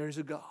 there is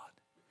a God.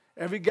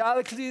 Every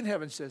galaxy in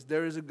heaven says,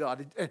 there is a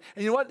God. And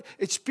you know what?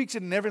 It speaks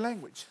it in every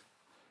language.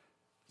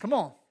 Come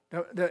on.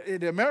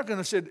 The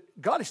American said,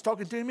 God is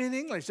talking to me in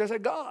English. There's a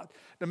God.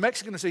 The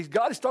Mexican says,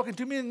 God is talking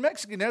to me in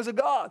Mexican. There's a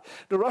God.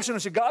 The Russian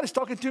said, God is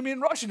talking to me in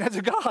Russian. There's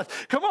a God.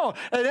 Come on.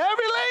 And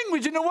every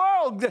language in the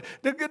world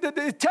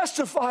it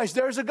testifies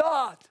there's a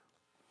God.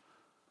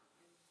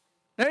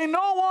 There ain't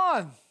no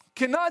one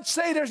cannot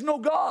say there's no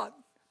God.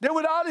 They're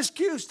without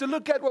excuse to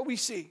look at what we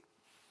see.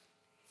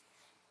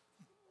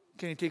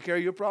 Can you take care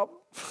of your problem?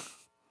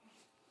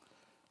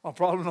 My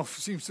problem don't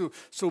seem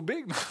so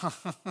big now.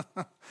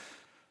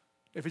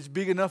 If it's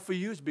big enough for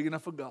you, it's big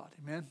enough for God.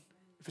 Amen.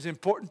 If it's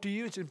important to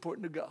you, it's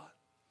important to God.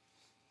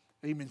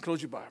 Amen.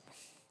 Close your Bible.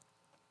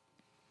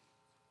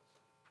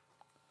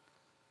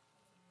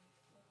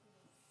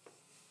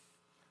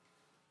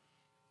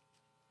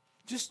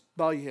 Just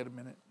bow your head a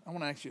minute. I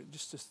want to ask you,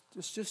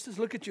 just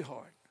look at your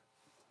heart.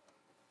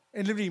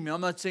 And believe me,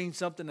 I'm not saying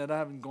something that I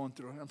haven't gone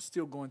through. I'm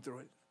still going through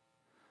it.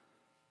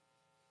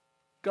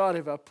 God,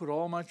 have I put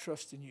all my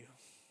trust in you?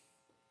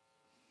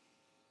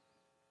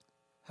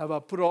 Have I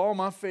put all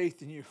my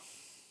faith in you?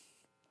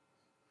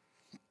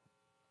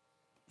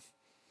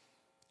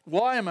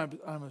 Why am I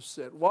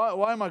upset?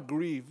 Why am I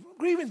grieved?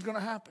 Grieving's going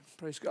to happen.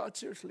 Praise God,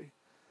 seriously.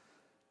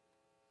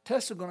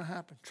 Tests are going to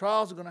happen.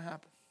 Trials are going to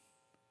happen.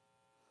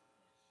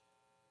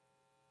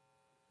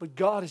 But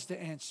God is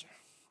the answer.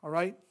 All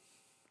right?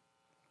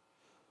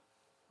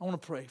 I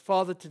want to pray.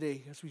 Father,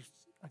 today, as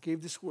I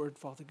gave this word,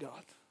 Father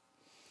God,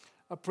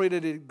 I pray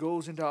that it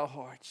goes into our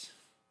hearts.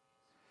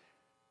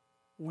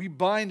 We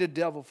bind the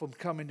devil from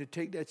coming to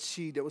take that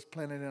seed that was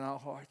planted in our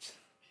hearts.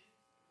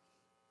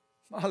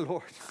 My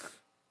Lord,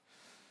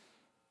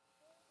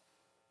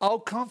 our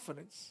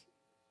confidence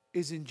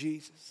is in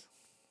Jesus.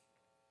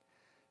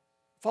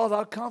 Father,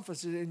 our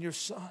confidence is in your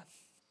Son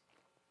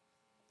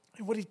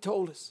and what he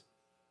told us,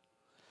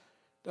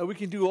 that we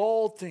can do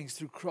all things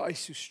through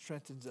Christ who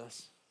strengthens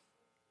us.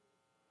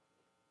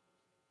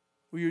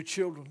 We're your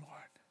children, Lord.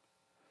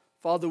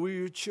 Father, we're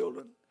your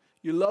children.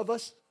 You love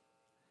us.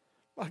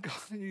 My God,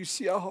 and you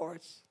see our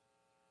hearts.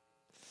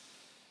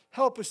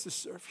 Help us to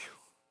serve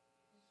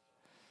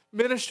you.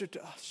 Minister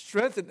to us.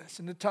 Strengthen us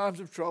in the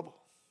times of trouble.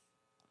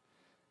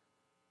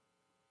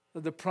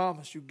 That the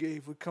promise you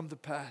gave would come to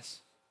pass.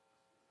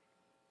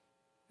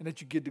 And that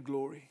you get the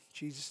glory. In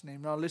Jesus'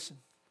 name. Now listen.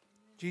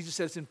 Jesus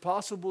says it's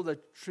impossible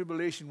that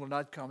tribulation will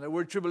not come. That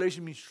word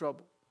tribulation means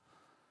trouble.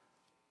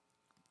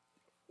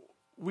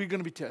 We're going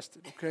to be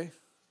tested, okay?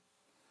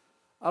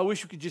 I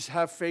wish we could just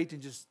have faith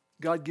and just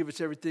God give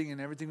us everything and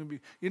everything would be.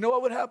 You know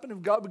what would happen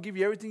if God would give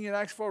you everything you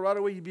asked for right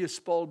away? You'd be a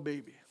spoiled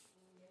baby.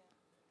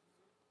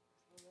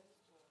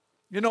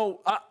 You know,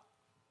 I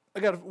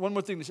got one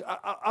more thing to say.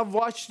 I've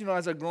watched,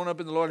 as I've grown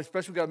up in the Lord,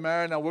 especially got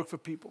married and I work for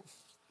people.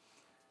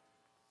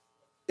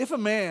 If a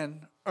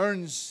man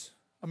earns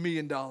 $1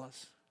 million,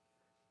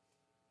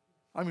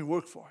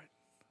 work for it.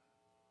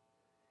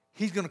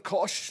 He's going to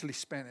cautiously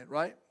spend it,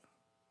 right?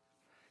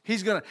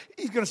 He's going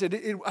to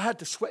say, I had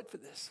to sweat for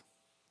this.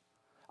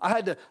 I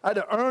had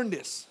to earn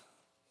this.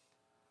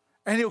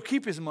 And he'll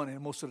keep his money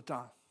most of the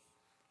time.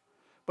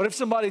 But if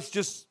somebody's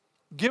just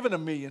given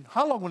 $1 million,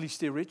 how long will he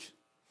stay rich?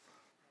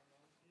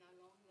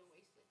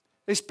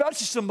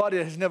 Especially somebody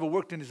that has never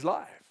worked in his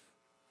life.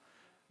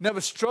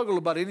 Never struggled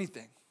about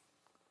anything.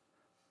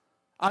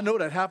 I know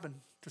that happened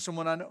to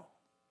someone I know.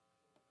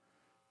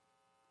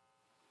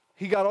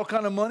 He got all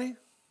kind of money,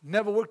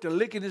 never worked a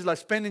lick in his life,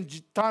 spending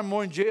time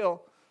more in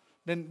jail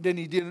than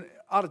he did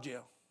out of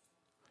jail.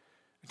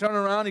 He turned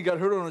around, he got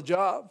hurt on a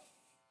job,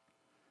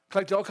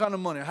 collected all kind of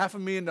money,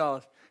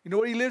 $500,000. You know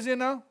what he lives in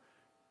now?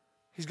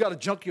 He's got a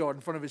junkyard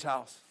in front of his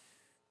house.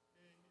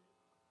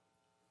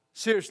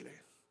 Seriously.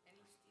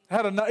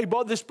 He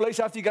bought this place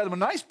after he got him a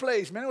nice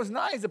place, man. It was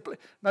nice.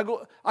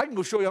 Now I can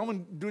go show you. I'm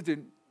going to do it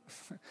in.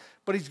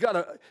 But his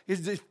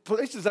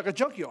place is like a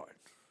junkyard.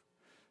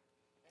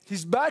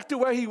 He's back to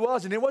where he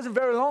was, and it wasn't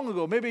very long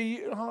ago.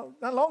 Maybe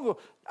not long ago.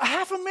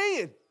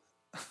 $500,000.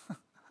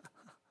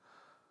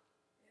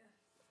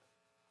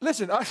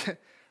 Listen,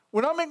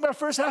 when I make my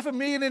first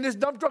 $500,000 in this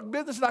dump truck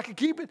business and I can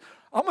keep it,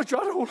 I'm going to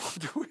try to hold on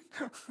to it.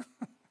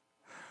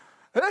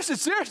 Listen,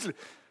 seriously.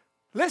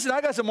 Listen,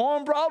 I got some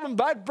arm problems,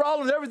 back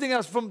problems, everything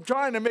else from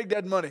trying to make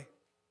that money.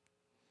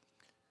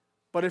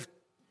 But if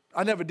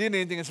I never did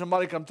anything and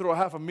somebody come throw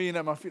 $500,000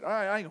 at my feet,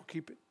 I ain't going to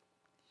keep it.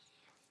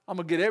 I'm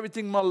going to get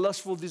everything my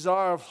lustful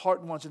desire of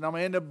heart wants, and I'm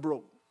going to end up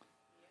broke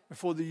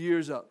before the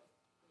year's up.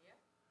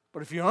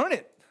 But if you earn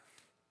it,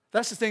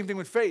 that's the same thing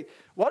with faith.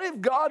 What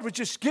if God would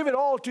just give it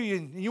all to you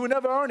and you would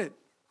never earn it?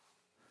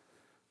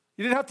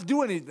 You didn't have to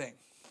do anything.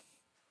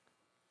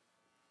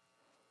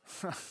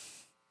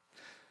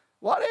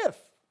 What if?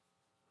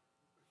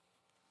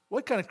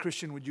 What kind of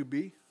Christian would you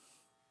be?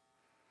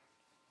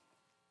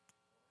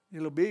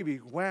 Your little baby,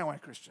 wah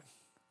Christian.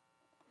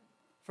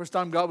 First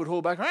time God would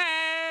hold back,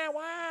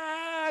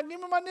 wah, give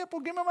me my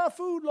nipple, give me my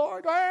food,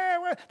 Lord.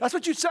 Wah. That's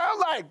what you sound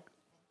like.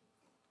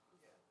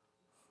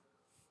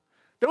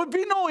 There would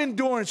be no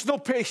endurance, no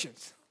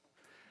patience.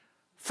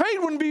 Faith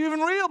wouldn't be even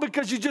real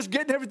because you're just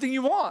getting everything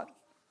you want.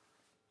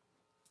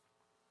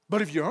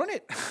 But if you earn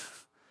it,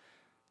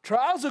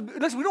 trials are,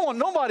 listen, we don't want,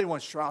 nobody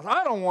wants trials.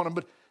 I don't want them,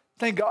 but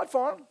thank God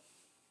for them.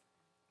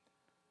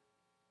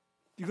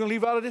 You're going to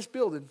leave out of this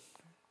building,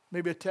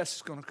 maybe a test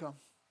is going to come.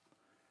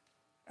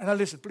 And now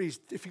listen, please,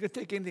 if you're going to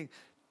take anything,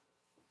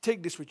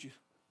 take this with you.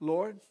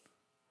 Lord,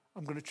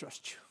 I'm going to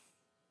trust you.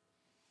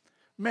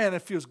 Man,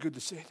 it feels good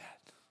to say that.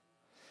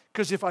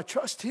 Because if I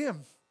trust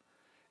him,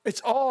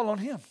 it's all on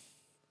him.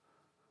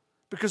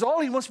 Because all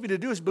he wants me to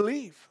do is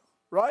believe,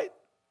 right?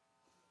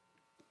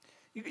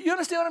 You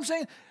understand what I'm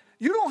saying?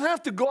 You don't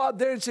have to go out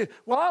there and say,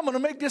 well, I'm going to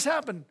make this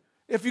happen.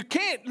 If you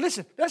can't,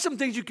 listen, there's some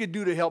things you can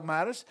do to help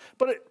matters.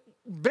 But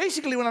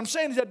basically what I'm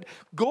saying is that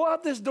go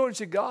out this door and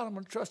say, God, I'm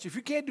going to trust you. If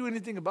you can't do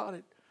anything about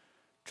it,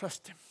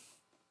 trust him.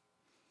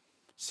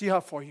 See how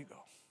far you go.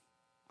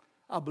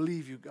 I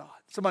believe you, God.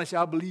 Somebody say,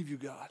 I believe you,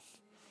 God.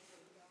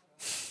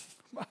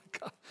 My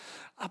God,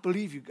 I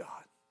believe you, God.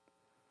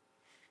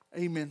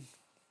 Amen.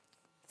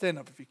 Stand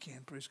up if you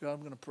can. Praise God. I'm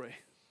going to pray.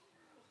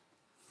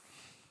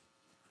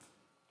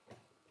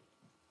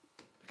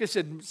 Like I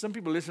said, some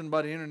people listen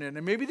by the internet,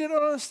 and maybe they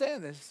don't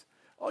understand this.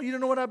 Oh, you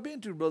don't know what I've been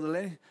through, Brother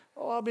Lenny.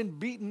 Oh, I've been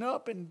beaten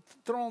up and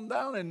thrown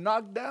down and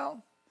knocked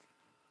down.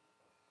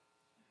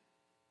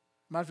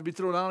 Might have to be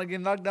thrown down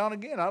again, knocked down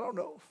again. I don't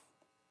know.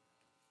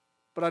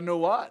 But I know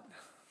what?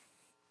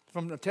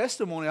 From the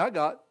testimony I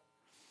got,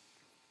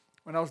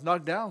 when I was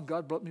knocked down,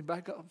 God brought me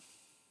back up.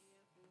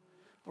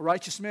 A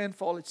righteous man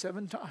falleth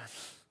 7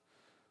 times,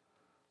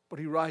 but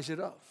he rises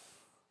up.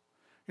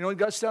 You know what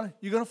God's telling you?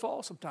 You're going to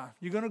fall sometime.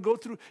 You're going to go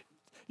through,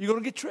 you're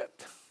going to get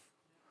tripped.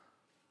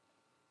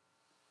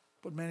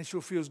 But man, it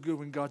sure feels good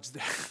when God's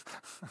there.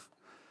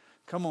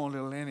 Come on,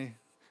 little Annie.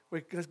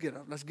 Wait, let's get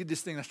up. Let's get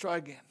this thing. Let's try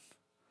again.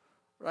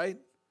 Right?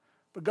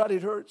 But God,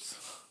 it hurts.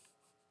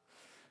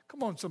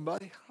 Come on,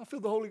 somebody. I feel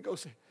the Holy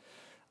Ghost say,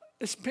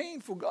 it's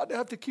painful, God, to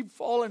have to keep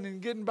falling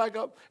and getting back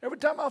up. Every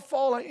time I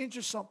fall, I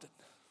injure something.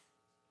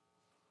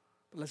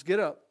 But let's get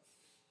up.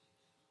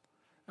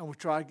 And we'll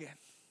try again.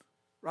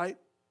 Right?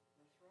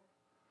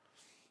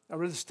 I'd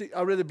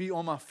rather be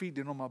on my feet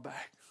than on my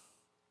back.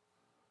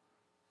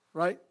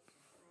 Right?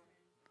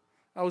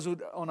 I was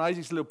on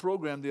Isaac's little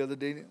program the other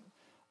day.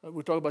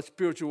 We're talking about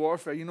spiritual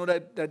warfare. You know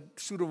that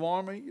suit of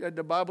armor that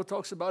the Bible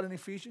talks about in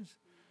Ephesians?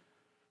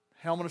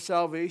 Helmet of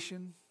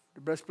salvation,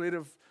 the breastplate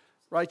of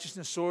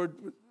righteousness, sword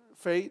with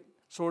faith,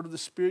 sword of the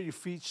Spirit, your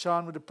feet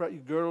shod with your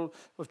girdle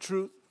of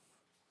truth.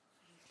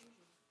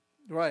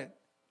 Right.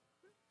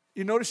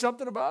 You notice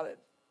something about it?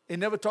 It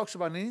never talks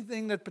about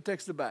anything that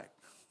protects the back.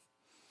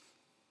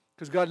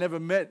 Because God never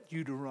meant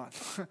you to run.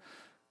 The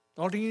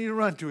only thing you need to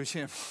run to is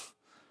him.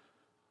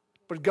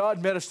 But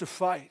God meant us to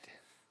fight.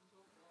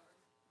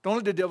 Don't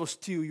let the devil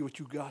steal you what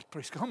you got.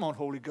 Praise God. Come on,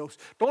 Holy Ghost.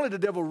 Don't let the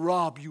devil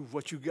rob you of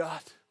what you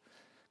got.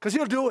 Because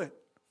he'll do it.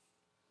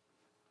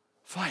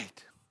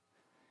 Fight.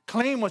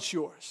 Claim what's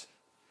yours.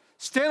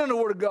 Stand on the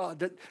word of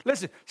God.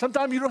 Listen,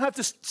 sometimes you don't have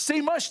to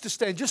say much to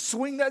stand. Just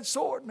swing that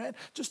sword, man.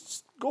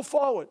 Just go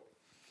forward.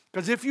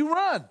 Because if you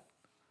run,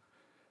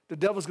 the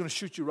devil's going to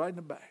shoot you right in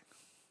the back.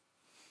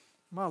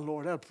 My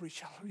Lord, that'll preach.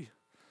 Hallelujah.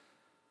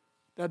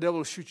 That devil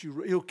will shoot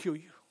you. He'll kill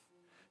you.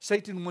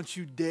 Satan wants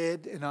you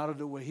dead and out of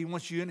the way. He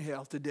wants you in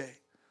hell today.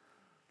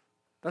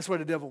 That's where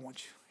the devil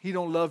wants you. He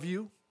don't love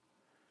you.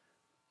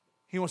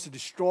 He wants to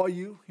destroy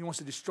you. He wants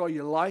to destroy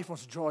your life. He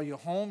wants to destroy your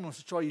home. He wants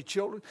to destroy your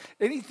children.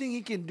 Anything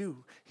he can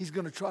do, he's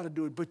going to try to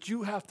do it. But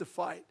you have to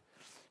fight.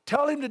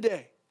 Tell him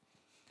today,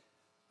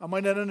 I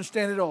might not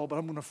understand it all, but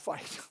I'm going to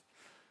fight.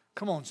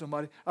 Come on,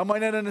 somebody. I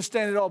might not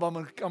understand it all, but I'm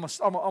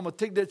going to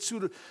take that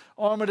suit of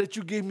armor that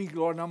you gave me,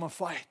 Lord, and I'm going to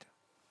fight.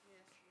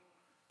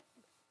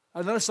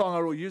 Another song I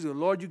wrote years ago,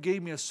 Lord, you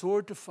gave me a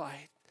sword to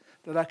fight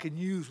that I can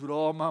use with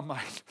all my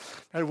might.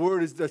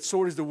 That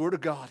sword is the word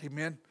of God.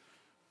 Amen.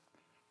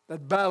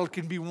 That battle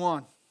can be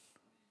won.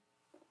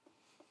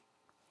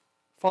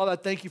 Father, I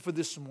thank you for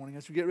this morning.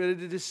 As we get ready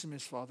to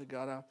dismiss, Father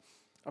God,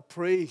 I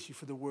praise you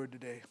for the word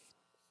today.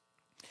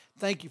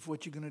 Thank you for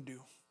what you're going to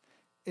do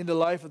in the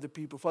life of the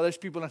people. Father, there's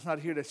people that's not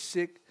here that's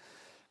sick.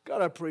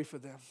 God, I pray for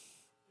them.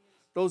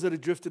 Those that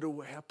have drifted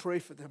away, I pray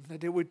for them,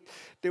 that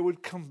they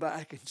would come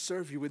back and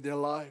serve you with their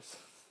lives.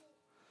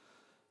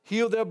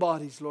 Heal their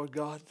bodies, Lord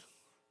God.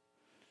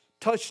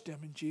 Touch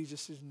them in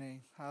Jesus'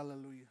 name.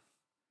 Hallelujah.